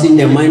that was in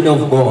the mind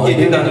of qui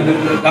étaient God dans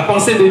la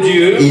pensée de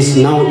Dieu is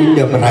now in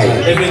the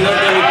bride. est maintenant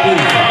dans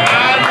l'épouse.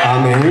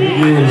 Amen.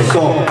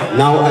 So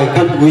now I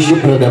can't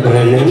worship Brother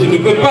Branham Je ne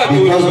peux pas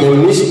because the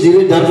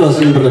mystery that was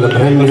in Brother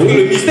Branham,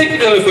 le mystère qui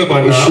est dans le frère it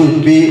Branham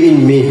should be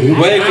in me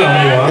doit être en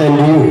moi and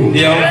you.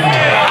 et en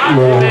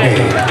vous.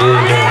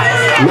 Okay.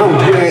 Now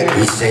here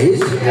he says,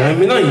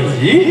 Maintenant il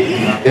dit,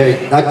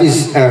 that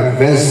is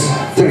verse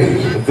 3.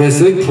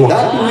 verset 3,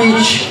 That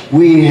which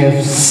we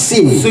have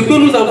seen. ce que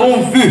nous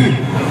avons vu,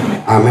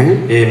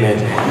 Amen. Amen.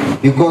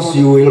 Because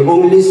you will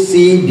only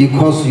see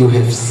because you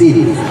have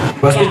seen.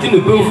 Parce que tu ne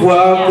peux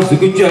voir que ce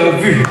que tu as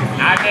vu.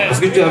 Parce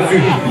que tu as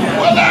vu.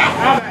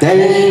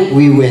 There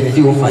we were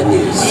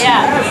theophanies.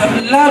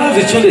 Là, nous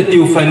étions des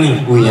théophanies.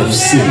 We have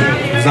seen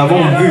Nous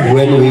avons vu.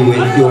 when we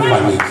were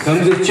theophanies. Quand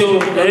nous étions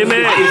théophanies,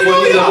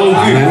 nous avons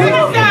vu.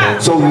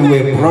 So we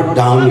were brought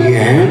down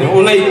here.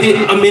 On a été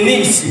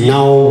amenés ici.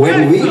 Now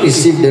when we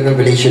receive the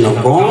revelation of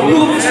Quand God,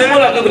 nous recevons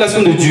la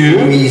révélation de Dieu,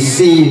 we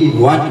see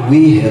what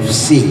we have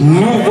seen.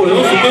 nous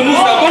voyons ce que nous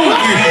avons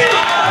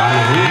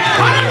vu.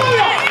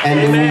 And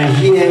we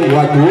hear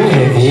what we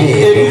have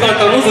Et heard. nous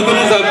entendons ce que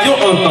nous avions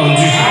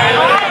entendu.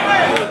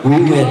 We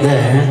were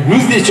there.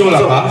 Nous étions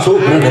là-bas. So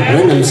Brother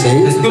Branham Est-ce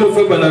says, que le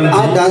frère Branham dit?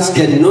 others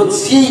cannot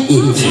see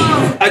it.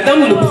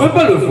 Adam ne pouvait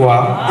pas le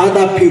voir.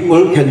 Other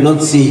people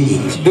cannot see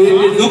it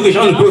Les autres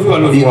gens ne peuvent pas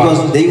le voir.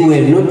 because they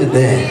were not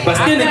there. Parce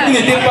qu'ils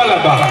n'étaient pas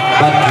là-bas.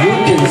 But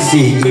you can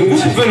see Mais vous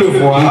it pouvez le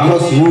voir.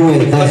 because you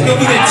were Parce que there.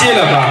 vous étiez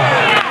là-bas.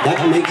 That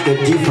makes the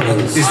C'est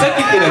difference. ça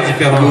qui fait la You've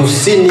différence.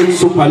 seen it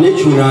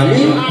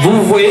supernaturally,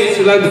 Vous voyez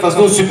cela de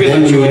façon then you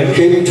supernaturelle.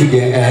 came to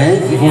the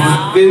earth.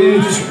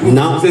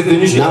 Now, Vous êtes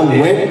venu sur now la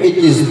terre. when it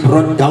is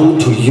brought down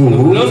to you,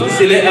 Lorsque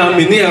cela est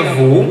amené à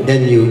vous,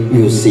 then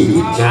you see it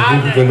vous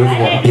pouvez le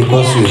voir.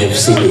 because you have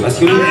seen Parce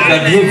it. que vous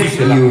aviez vu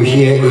cela. You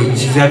hear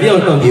it Vous aviez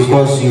entendu.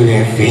 because you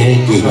have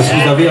heard Parce que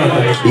it. vous avez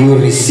entendu. You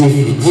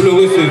receive Vous it le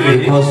recevez.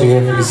 because you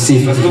have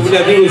received Parce que it. vous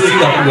l'avez reçu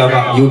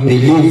là-bas. You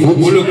believe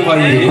Vous le it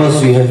croyez.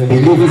 because you have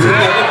believed Vous it.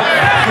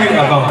 l'avez cru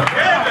avant.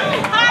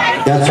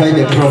 That's why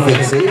the prophet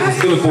C'est says,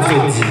 ce que le prophète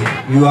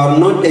dit. you are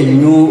not a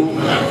new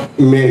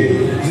man.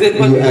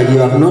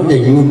 You are not a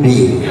new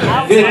being.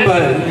 Vous n'êtes pas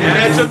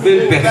une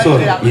nouvelle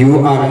personne.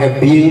 You are a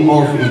being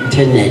of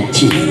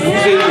eternity. Vous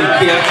êtes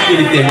le créature de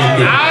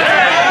l'éternité.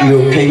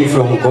 You came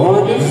from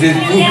God. Vous êtes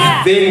vous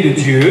venez de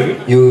Dieu.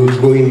 You're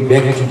going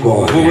back to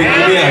God. Vous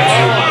retournez à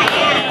Dieu.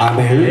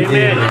 Amen.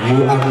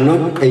 You are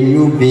not a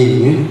new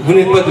being. Vous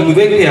n'êtes pas de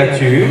nouvelle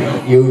créature.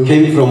 You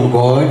came from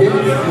God.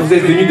 Vous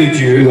êtes venu de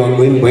Dieu. You are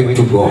going back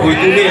to Vous God.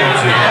 retournez à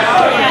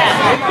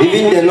Dieu.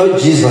 Even the Lord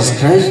Jesus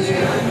Christ,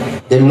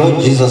 Le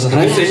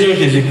Seigneur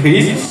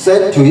Jésus-Christ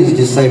said to his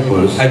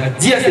disciples, a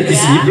dit à ses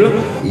disciples,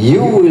 you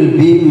will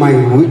be my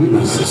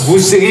witnesses vous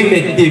serez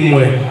mes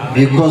témoins.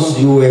 because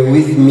you were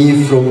with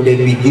me from the Parce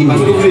que beginning.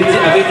 vous étiez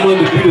avec moi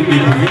depuis le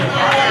début.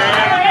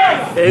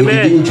 You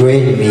didn't join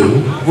me.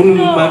 Vous ne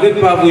m'avez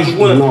pas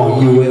rejoint. No,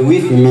 you were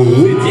with me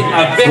Vous étiez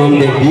avec from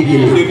moi the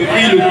beginning.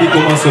 depuis le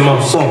commencement.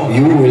 So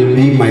you will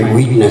be my Donc vous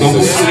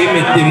witnesses. serez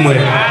mes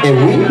témoins. A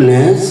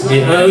witness,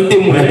 Et un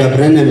témoin, Brother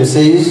Branham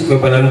says,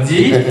 comme Madame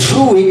dit, a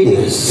true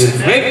witness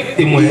le vrai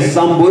témoin, is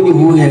somebody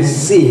who has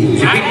seen.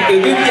 c'est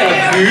quelqu'un qui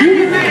a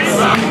vu.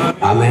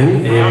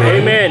 Amen.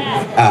 Amen.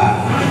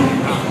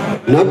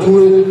 Not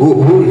who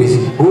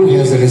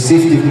has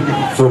received it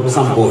from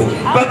somebody.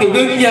 Pas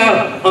quelqu'un qui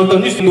a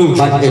entendu ce mot.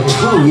 But a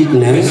true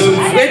witness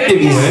Un vrai is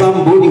témoin,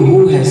 somebody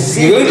who has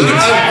seen quelqu'un qui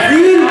it. a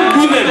vu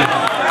lui-même.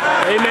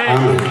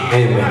 Amen.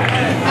 Amen.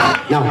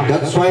 Now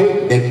that's why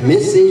the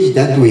message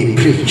that we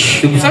preach,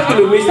 C'est pour ça que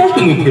le message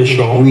que nous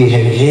prêchons, we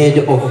have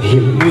heard of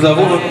him. nous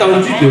avons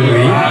entendu de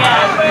lui.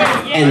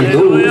 And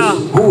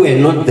those who were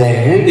not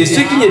there Et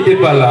ceux qui n'étaient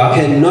pas là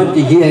cannot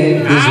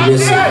hear this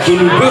message.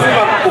 ne peuvent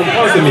pas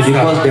comprendre ce message.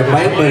 Because the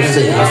Bible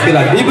says Parce que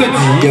la Bible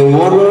dit, the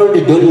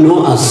world don't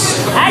know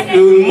us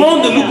le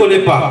monde ne nous connaît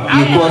pas.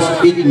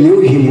 because it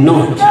knew him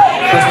not.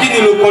 Parce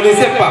qu'il ne le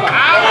connaissait pas.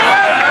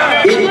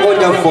 In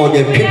order for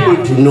the people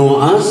to know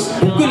us,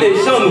 Pour que les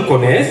gens nous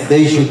connaissent,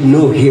 they should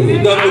know ils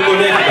him. doivent le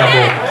connaître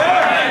d'abord.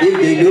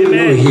 If they don't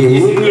know Et s'ils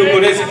him, ne le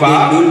connaissent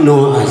pas, they don't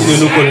know ils ne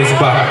us. nous connaissent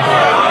pas.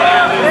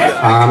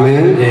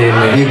 Amen.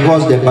 Amen.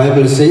 Because the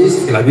Bible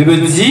says La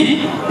Bible dit,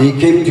 he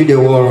came to the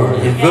world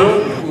il vint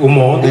au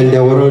monde and the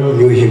world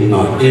knew him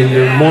not. et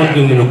le monde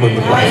ne le connaît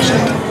pas.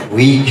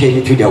 We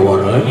came to the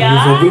world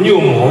Nous sommes venus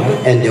au monde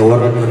and the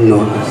world don't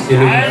know us. et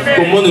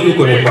le monde ne nous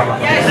connaît pas.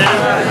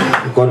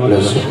 God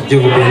bless you. Dieu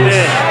vous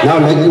bénisse. Now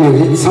let me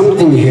read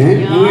something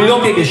here Nous lisons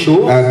quelque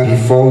chose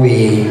before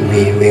we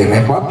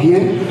wrap up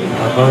here.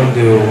 avant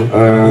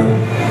de...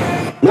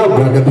 Now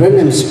Brother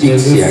Branham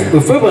speaks here. Le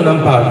frère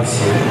Branham parle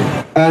ici.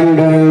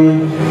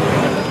 And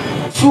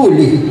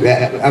truly,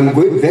 I'm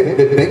going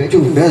back to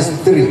verse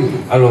 3.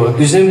 Alors,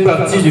 deuxième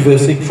partie du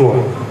verset 3.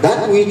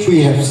 That which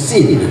we have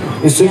seen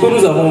Et ce que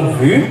nous avons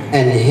vu and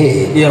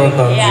heard, et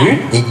entendu,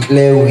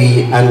 declare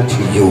we unto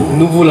you,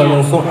 nous vous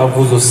l'annonçons à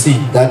vous aussi,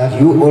 that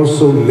you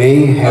also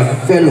may have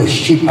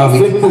fellowship afin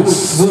with que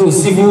us. vous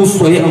aussi vous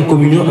soyez en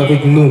communion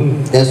avec nous.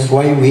 That's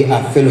why we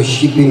are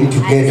fellowshipping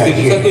together C'est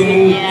pour ça here. que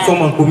nous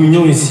sommes en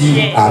communion ici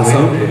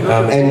ensemble.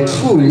 Amen. Amen. And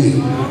truly,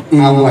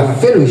 our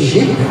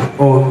fellowship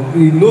Oh,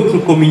 notre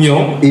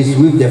communion is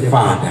with the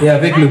Father. est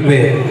avec le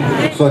Père.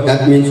 So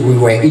that means we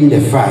were in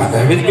the Father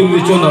Avec que nous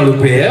étions dans le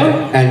Père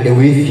and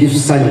with His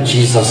Son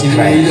Jesus et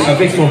Christ.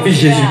 avec son Fils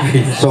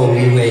Jésus-Christ. So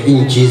we were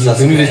in Jesus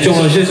Et nous étions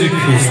Christ en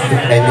Jésus-Christ.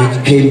 and it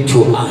came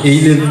to Et us.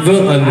 il est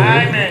venu à nous.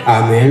 Amen.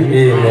 Amen.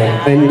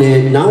 And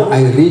now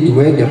I read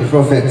where the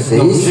prophet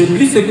Donc, says, je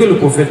lis ce que le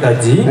prophète a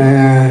dit.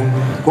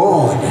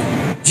 God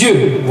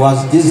Dieu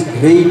was this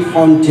great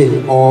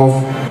fountain of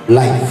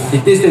life.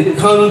 était cette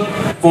grande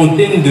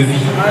fontaine de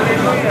vie.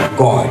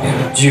 God.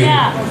 Dieu.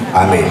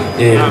 Amen.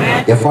 Et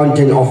The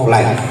fountain of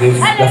life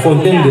la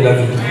fontaine de la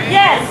vie.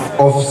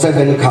 of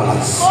 7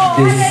 colors.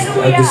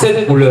 De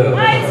cette couleur.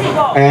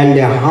 And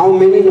how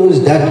many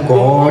knows that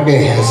God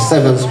has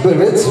 7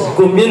 spirits?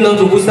 Combien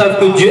d'entre vous savent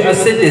que Dieu a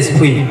 7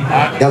 esprits?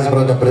 That's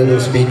Brother Brennan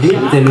speaking.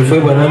 C'est le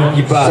frère Branham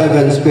qui parle.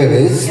 7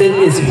 spirits 7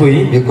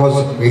 esprits.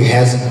 because he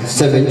has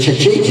 7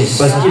 church ages.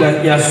 Parce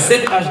il y a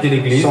 7 âges de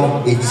l'église. So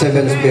it's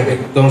 7 spirits.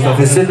 Donc ça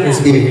fait 7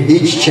 esprits. In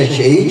each church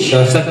age,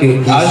 Dans chaque he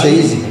âge,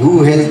 says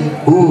who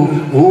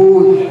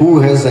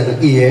has an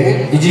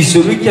ear, il dit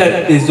celui qui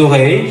a des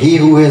oreilles, he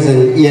who has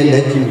an ear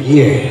let him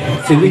hear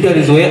celui qui a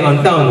des oreilles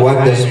entendre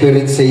what the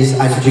Spirit says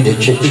unto the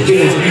ce que churches.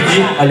 l'Esprit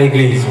dit à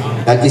l'église.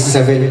 That is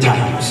 7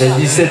 times. Ça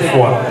dit 7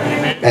 fois.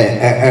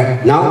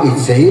 Now it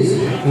says,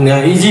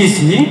 Il dit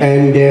ici,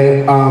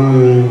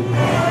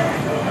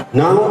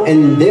 now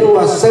and there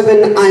were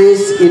 7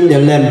 eyes in the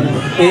lamb.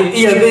 et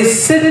il y avait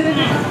 7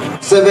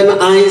 7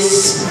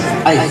 eyes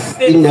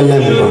in the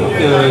lamb.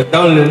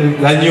 dans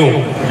l'agneau.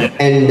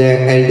 And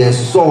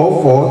so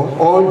forth,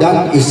 all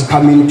that is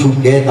coming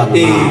together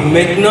Et now.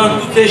 maintenant,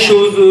 toutes ces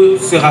choses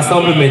se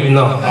rassemblent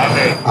maintenant.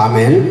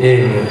 Amen.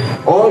 Et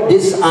All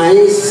these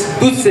eyes,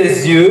 tous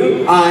ces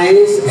yeux, and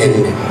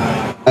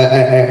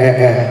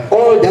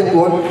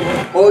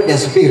all the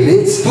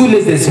spirits tous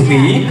les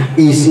esprits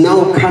is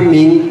now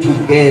coming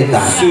together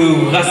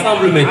se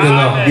rassemblent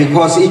maintenant.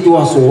 because it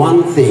was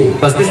one thing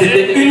Parce que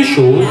c'était une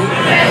chose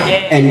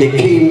and it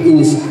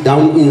came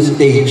down in et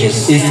stages.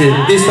 c'est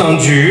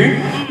descendu.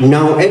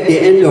 Now at the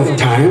end of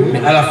time,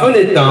 À la fin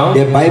des temps,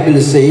 the Bible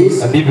la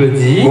says Bible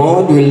dit,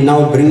 God will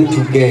now bring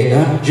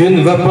together Dieu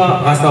ne va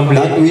pas rassembler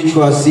that which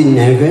was in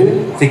heaven,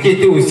 ce qui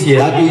était au ciel,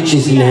 that which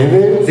is in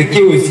heaven, ce qui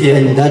est au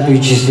ciel and that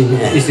which is in et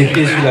earth. ce qui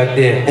est sur la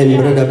terre. And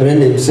Brother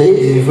Brennan Et says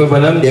le frère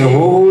Branham dit, the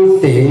whole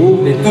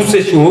thing et toutes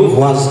ces choses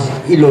was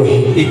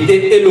Elohim.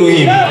 étaient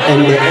Elohim.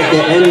 And at the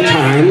end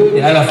time,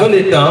 Et à la fin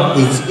des temps,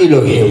 it's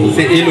Elohim.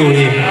 c'est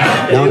Elohim.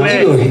 Now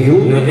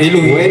Elohim,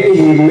 Elohim. when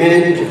he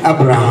met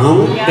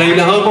Abraham, Quand il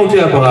a rencontré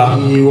Abraham,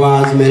 he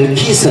was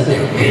Melchizedek.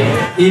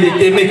 il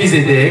était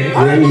Melchizedek.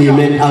 When he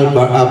met Quand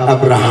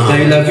Abraham,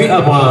 il a vu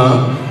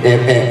Abraham,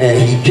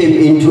 he came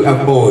into a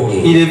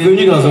body. il est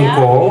venu dans un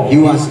corps. He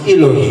was Il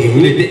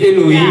Elohim. était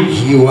Elohim.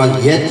 He was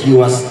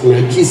Et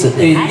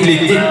Melchizedek. il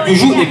était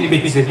toujours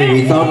Melchizedek.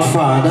 Without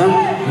father,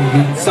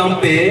 Sans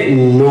père,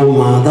 no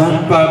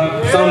mother,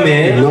 sans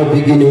mère, no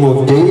beginning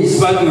of days.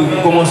 pas de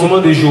commencement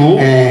de jour.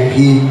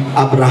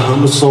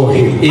 Abraham saw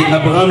him. Et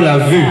Abraham l'a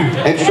vu.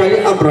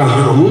 Actually,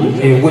 Abraham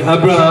Et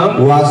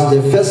Abraham was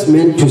the first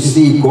man to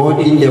see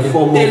God in the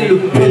form était le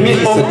of premier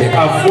homme Melchizedek. à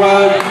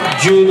voir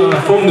Dieu dans la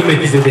forme de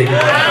Melchizedek.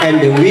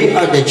 And we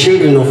are the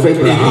children of Et nous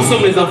Abraham.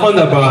 sommes les enfants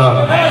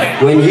d'Abraham.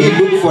 When he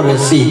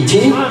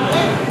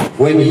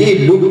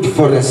looked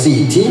for a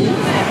city,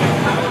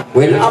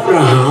 when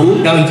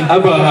Abraham Quand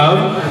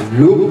Abraham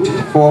looked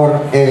for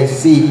a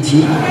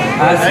city,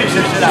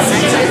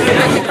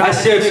 a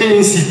cherché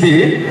une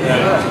cité,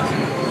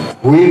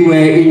 we were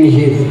in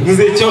him.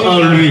 nous étions en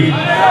lui.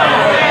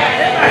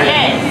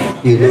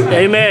 You know that.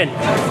 Amen.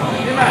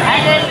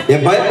 The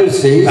Bible La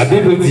says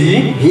Bible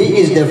dit, he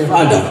is the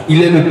father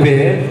il est le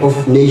père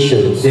of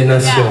nations. des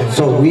nations.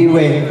 So we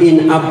were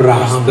in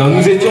Abraham Donc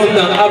nous étions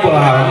dans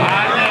Abraham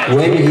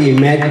when he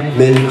met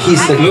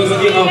Melchizedek.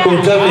 lorsqu'il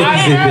rencontra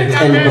Melchizedek.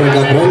 And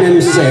Brother Branham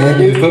said,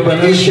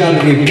 he shall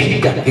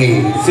repeat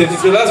again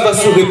Cela va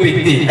se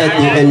répéter at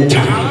the end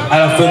time. à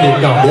la fin des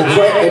temps. That's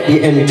why at the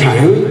end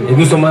time, Et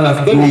nous sommes à la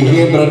fin. we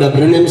hear Brother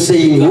Branham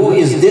saying, who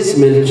is this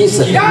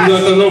Melchizedek? Nous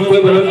entendons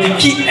frère Branham dire,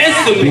 qui est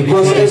ce Melchizedek?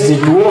 Because as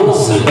it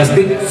was, Parce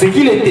que ce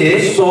qu'il était,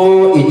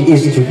 so it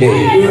is today.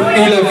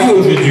 il a vu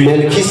aujourd'hui.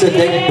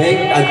 Melchizedek back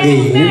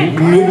again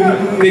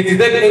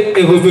Melchizedek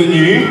est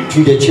revenu to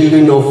the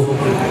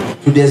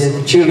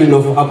children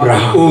of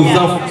Abraham. aux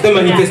enfants, s'est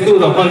manifesté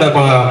aux enfants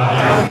d'Abraham.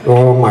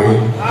 Oh my.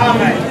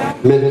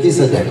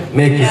 Melchizedek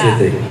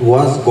Melchizedek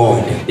was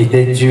God.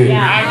 était Dieu.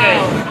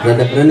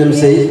 Brother Branham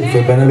says,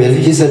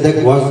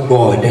 Melchizedek was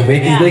God.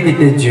 Melchizedek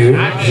était Dieu.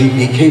 He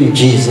became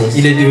Jesus.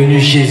 Il est devenu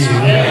Jésus.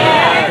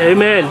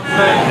 Amen.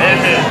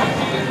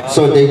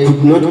 So they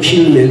could not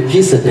kill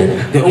Melchizedek.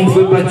 Et on ne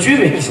pouvait pas tuer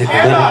Melchisedec.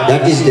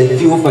 That is the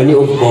theophany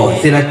of God.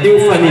 C'est la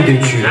théophanie de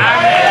Dieu.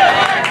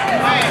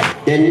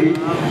 Then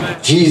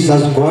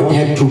Jesus, God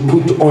had to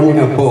put on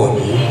a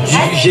body.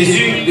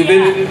 Jésus devait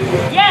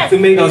se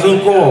mettre dans un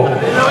corps.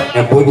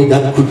 A body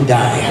that could die.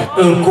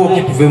 Un corps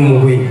qui pouvait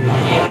mourir.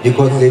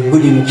 Because they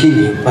couldn't kill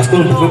him. Parce qu'on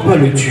ne pouvait pas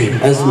le tuer.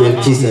 As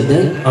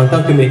Melchizedek. En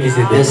tant que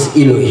Melchisedec. As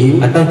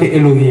Elohim. En tant que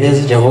Elohim.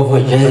 As Jehovah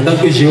Jireh. En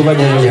tant que Jéhovah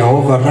Jireh.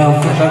 Jehovah Rapha.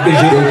 En tant que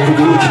Jéhovah. They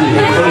couldn't kill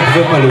him. On ne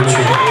pouvait pas le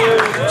tuer.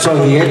 So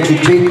he had to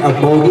take a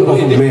body of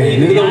Il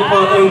devait man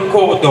prendre un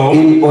corps d'homme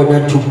in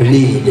order to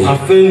bleed,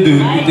 afin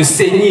de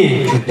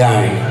saigner, to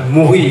die.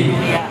 mourir.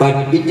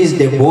 But it is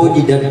the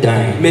body that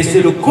died. Mais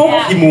c'est le corps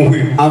qui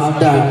mourut.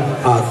 After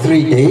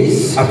 3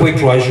 days, Après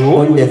 3 jours,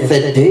 on the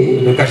third day,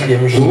 le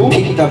 4e he jour,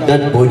 picked up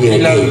that body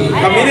il a again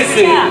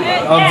ramené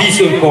en vie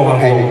ce corps encore.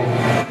 and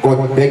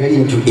got back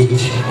into it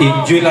Et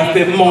Dieu l'a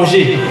fait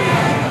manger.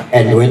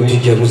 and went to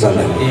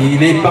Jerusalem. Et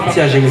il est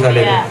parti à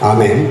Jérusalem.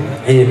 Amen.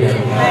 Amen.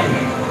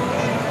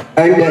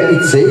 And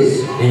it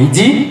says, Et il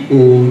dit,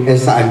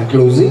 as I'm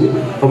closing,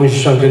 comme je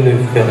suis en train de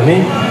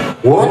fermer,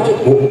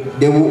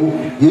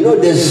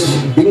 there's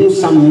been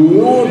some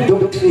new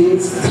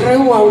doctrines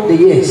throughout the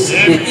years.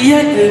 et il y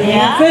a de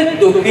nouvelles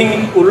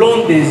doctrines au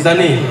long des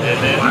années.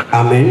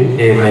 Amen.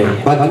 Amen.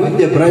 But with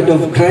the bride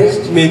of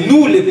Christ Mais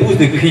nous, l'épouse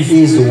de Christ,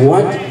 is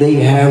what they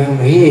have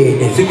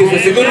heard. c'est ce que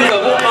nous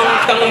avons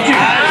entendu,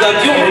 nous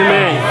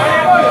avions.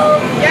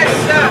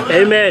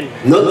 Amen.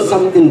 Not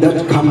something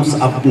that comes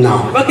up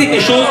now. Pas quelque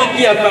chose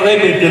qui apparaît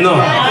maintenant.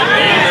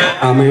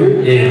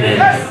 Amen. Amen.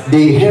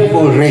 They have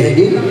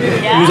already.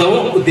 Nous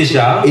avons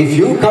déjà, If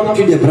you come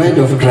to the bride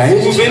of vous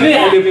Christ, venez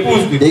à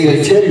l'épouse de they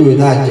Christ will tell you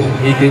that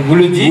et que vous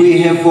le dites,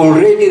 we have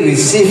already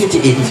received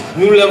it.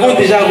 nous l'avons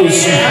déjà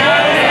reçu.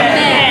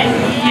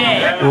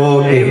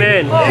 Okay.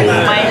 Amen.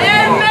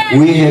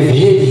 We have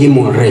heard him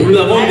Nous already.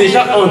 l'avons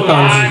déjà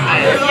entendu.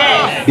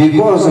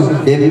 Because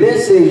the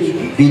message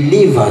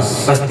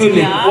believers, Parce que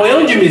les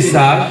croyants du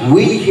message,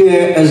 we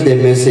here as the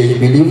message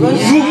believers,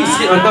 nous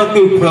ici en tant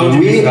que croyants du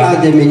we are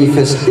message, the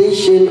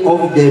manifestation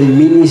of the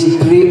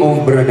ministry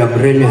of Brother nous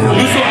Branham.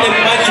 sommes les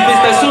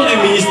manifestations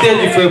du ministère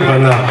du frère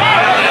Branham.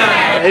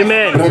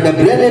 Amen. Brother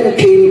Branham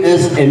came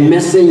as a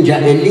messenger,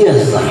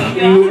 Eliezer,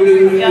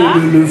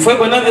 Le frère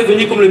Branham est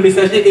venu comme le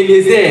messager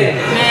Eliezer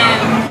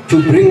to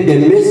bring the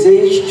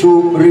message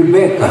to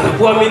Rebecca.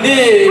 pour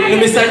amener le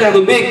message à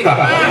Rebecca.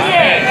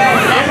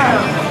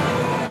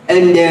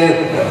 And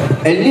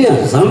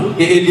Eliezer,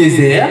 Et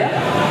Eliezer,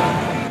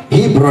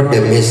 he brought the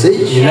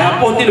message il a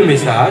apporté le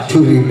message to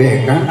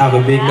Rebecca à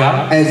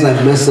Rebecca as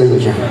a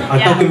messenger. en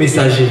tant que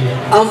messager.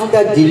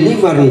 After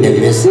delivering the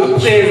message,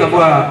 Après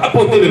avoir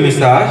apporté le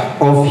message,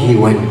 off he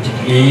went.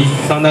 il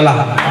s'en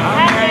alla.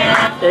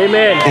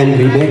 Amen. And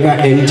Rebecca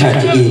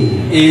entered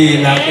in Et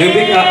la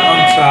Rebecca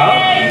entra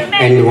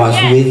and was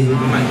with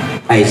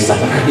Isaac.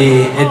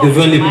 et elle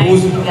devint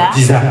l'épouse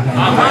d'Isaac.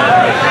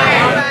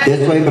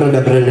 That's why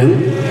Brother Branham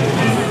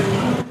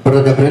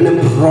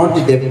brought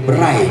the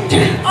bride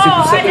C'est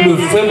pour ça que le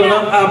frère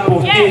Branham a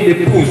apporté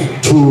l'épouse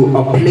to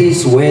a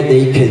place where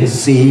they can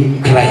see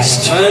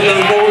Christ. à un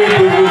endroit où ils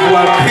peuvent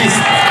voir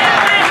Christ.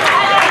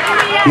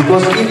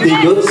 Because if they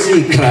don't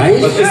see Parce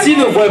Christ, que s'ils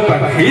ne voient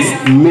pas Christ,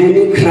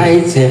 many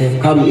Christs have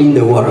come in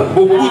the world.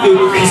 beaucoup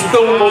de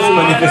Christons vont se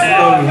manifester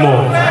dans le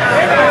monde.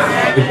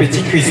 Le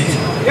petit Christ.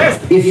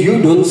 If you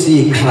don't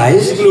see Si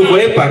Christ, vous ne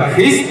voyez pas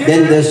Christ,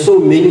 then there's so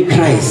many il y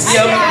Christs.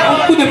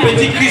 a beaucoup de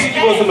petits Christ qui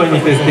vont se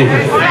manifester.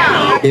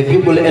 The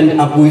people end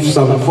up with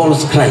some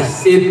false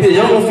Christ. Et les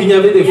gens vont finir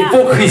avec des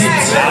faux Christ.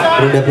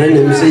 Brother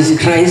Branham says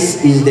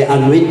Christ is the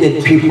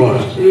anointed people,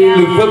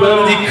 Le frère Branham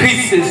dit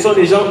Christ, ce sont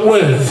des gens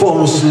ouins,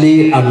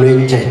 falsely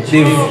anointed,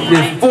 des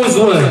faux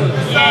ouins,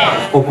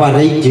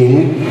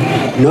 operating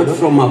not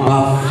from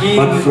above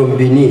but from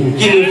beneath.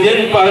 qui ne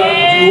viennent pas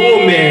du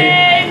haut, mais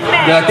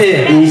de la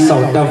terre. In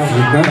South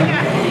Africa,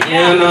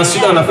 Et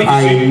ensuite en Afrique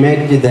du Sud, I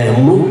met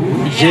them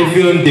j'ai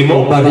vu un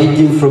démon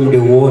operating from the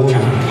water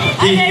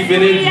qui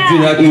venait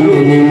de la in the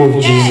l'eau. name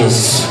of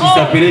Jesus, Il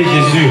s'appelait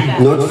Jésus,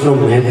 not from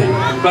heaven,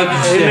 pas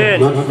du ciel,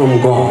 not from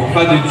God.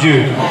 pas de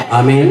Dieu.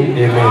 Amen.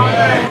 Amen.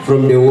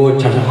 From the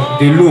water,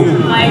 De l'eau,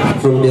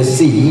 from the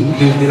sea,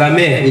 de la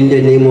mer, in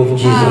the name of au nom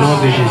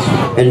Jesus. de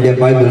Jésus. And the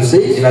Bible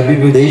says, Et la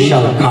Bible they dit,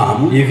 shall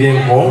come ils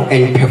viendront,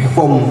 and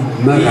perform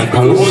ils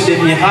feront miracles des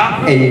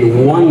miracles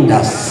and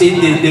wonders. et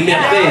des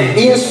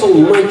merveilles.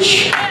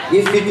 Insomuch,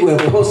 if it were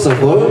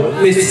possible,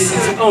 Mais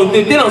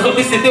de telle en sorte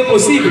que c'était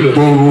possible.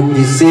 they would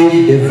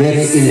deceive the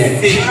very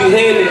elect.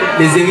 Séduirait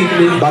les élus.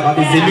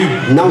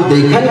 Now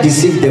they can't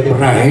deceive the Ils ne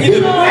bride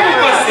peuvent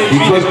pas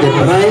séduire because the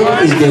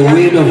bride is the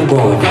word of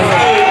God.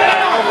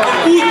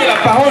 l'épouse de la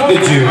parole de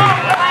Dieu.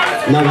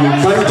 Now you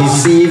can't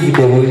deceive the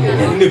word,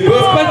 Ils ne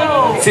peuvent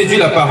pas séduire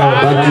la parole.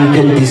 but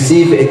you can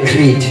deceive a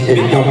creed, a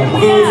Ils dogma.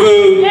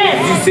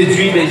 peuvent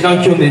séduire les gens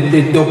qui ont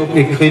des dogmes,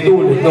 des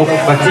credos, des dogmes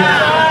pratiques.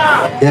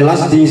 The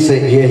last thing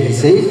here he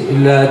says,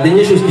 La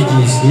dernière chose qu'il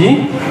dit ici,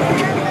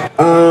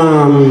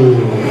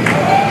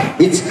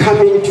 It's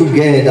coming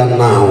together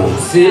now.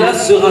 Cela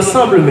se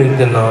rassemble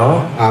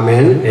maintenant.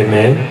 Amen.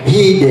 Amen.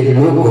 He, the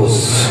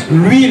Logos,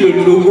 Lui,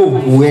 le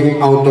logo,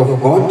 went out of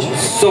God,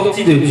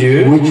 sorti de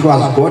Dieu, which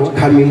was God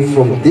coming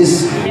from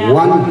this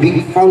one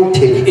big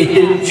fountain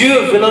était Dieu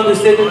venant de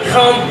cette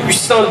grande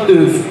puissante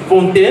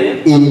fontaine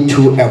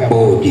into a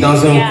body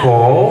dans un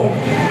corps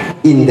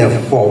in the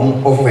form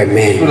of a sous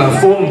man. la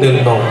forme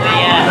d'un homme.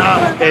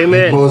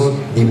 Amen. Because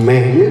the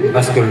man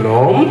Parce que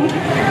l'homme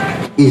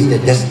is the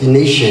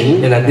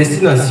destination est la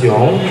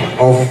destination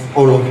of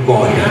all of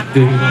God,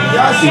 de tout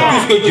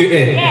ce que Dieu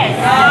est.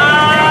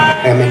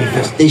 a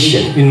manifestation.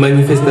 Une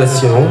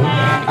manifestation.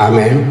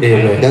 Amen.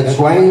 Amen. That's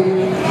why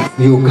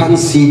you can't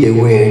see the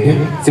word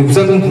C'est pour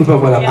ça qu'on ne peut pas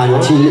voir la parole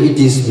until it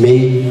is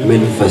made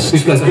manifest.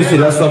 jusqu'à ce que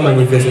cela soit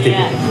manifesté.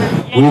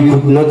 We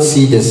could not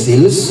see the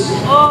seals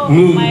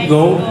Nous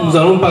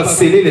n'allons pas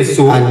sceller les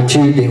sceaux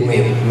until they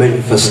were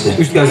manifested.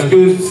 jusqu'à ce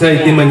que ça ait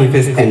été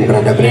manifesté. And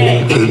Brother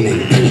Branham came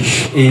and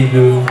preached. Et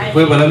le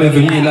frère Branham est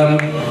venu et l'a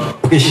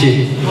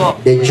prêché.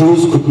 The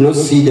Jews could not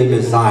see the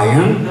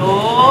Messiah.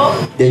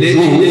 The Les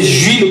Jews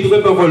Juifs ne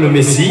pouvaient pas voir le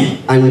Messie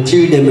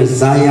until the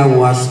Messiah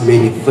was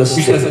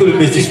jusqu'à ce que manifested. le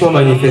Messie soit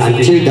manifesté.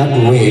 Until that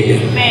word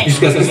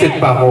Jusqu'à ce que cette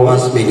parole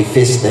was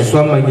manifested,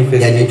 soit manifestée.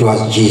 then it was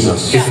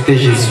Jesus. Et c'était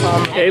Jésus.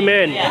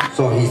 Amen.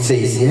 So he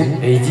says here,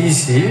 Et il dit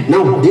ici,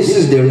 now this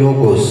is the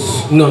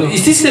Logos. non,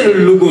 ici c'est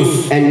le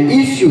logos. And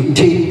if you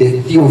take the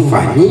Et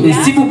theophany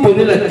si vous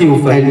prenez la and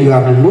théophanie you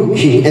are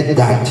looking at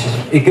that,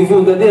 et que vous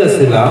regardez à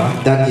cela,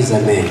 that is a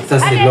man. ça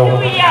c'est l'homme.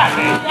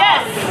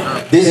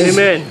 This is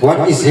Amen.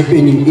 what is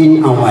happening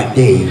in our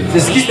day. C'est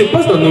ce qui se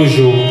passe dans nos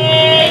jours.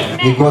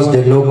 Because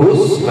the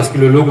Logos, Parce que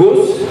le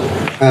logos,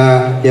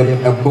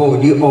 the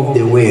body of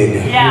the word,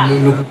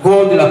 le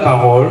corps de la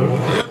parole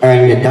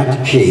and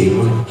that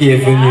came qui est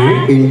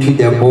venu into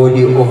the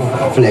body of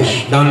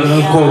flesh. dans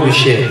un corps de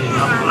chair.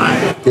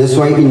 That's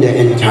why in the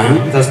end time,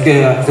 Parce que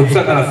c'est pour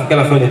ça qu'à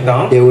la fin des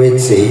temps, the word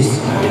says,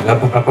 la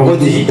parole what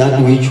is dit that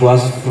which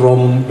was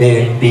from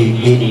the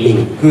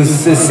beginning? que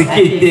c'est ce qui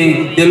était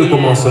dès le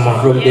commencement.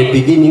 From the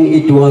beginning,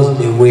 it was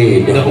the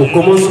word. Au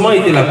commencement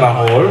était la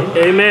parole,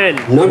 Amen.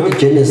 Not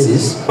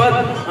Genesis.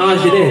 pas en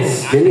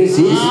Genèse.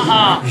 Genesis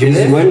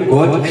is when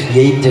God C'est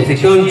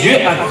created. quand Dieu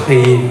a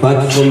créé.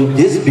 But from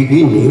this Mais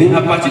beginning,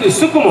 à partir de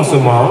ce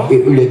commencement, the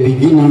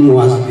beginning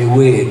was the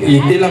word. il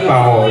était la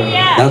parole.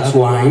 That's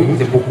why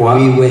C'est pourquoi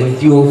we were nous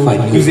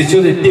theophanies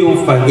étions des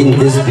théophanies in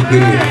this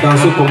beginning. dans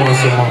ce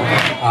commencement.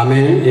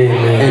 Amen. Amen.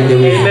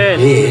 And we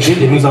have Et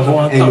heard nous avons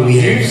and we entendu,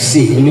 have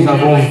seen. nous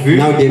avons vu.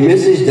 Now the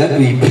message that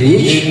we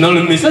preach, Et dans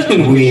le message que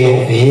nous we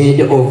have prêchons,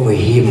 heard of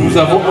him. nous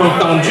avons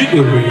entendu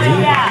de lui.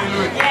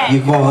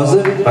 Because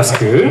Parce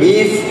que,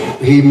 if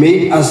he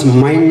made us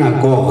minor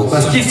gods,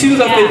 parce qu'ici nous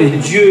a fait des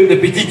dieux, des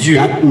petits dieux.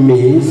 that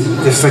means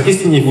C'est ça qui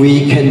signifie.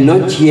 we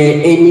cannot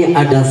hear any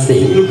other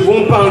thing Nous ne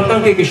pouvons pas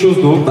entendre quelque chose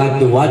d'autre,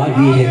 but what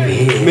we have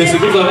heard mais ce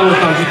que nous avons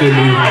entendu de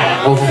lui.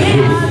 of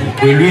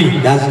him. De lui.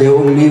 That's the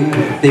only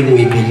thing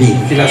we believe.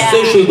 C'est la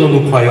seule chose dont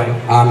nous croyons.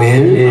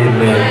 Amen.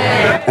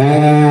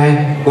 Amen.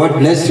 God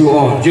bless you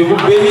all. Dieu vous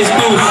bénisse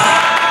tous.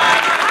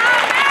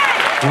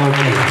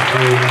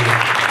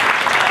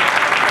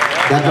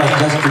 That was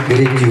just to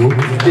greet you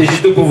Et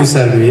juste pour vous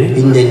saluer,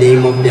 in the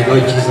name of the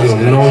Lord Jesus au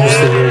Christ. nom du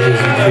Seigneur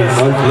Jésus-Christ.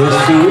 God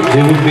bless you.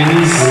 Dieu vous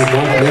bénisse. And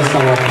God bless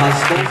our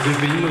pastor. Dieu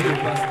bénisse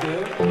notre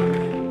pasteur.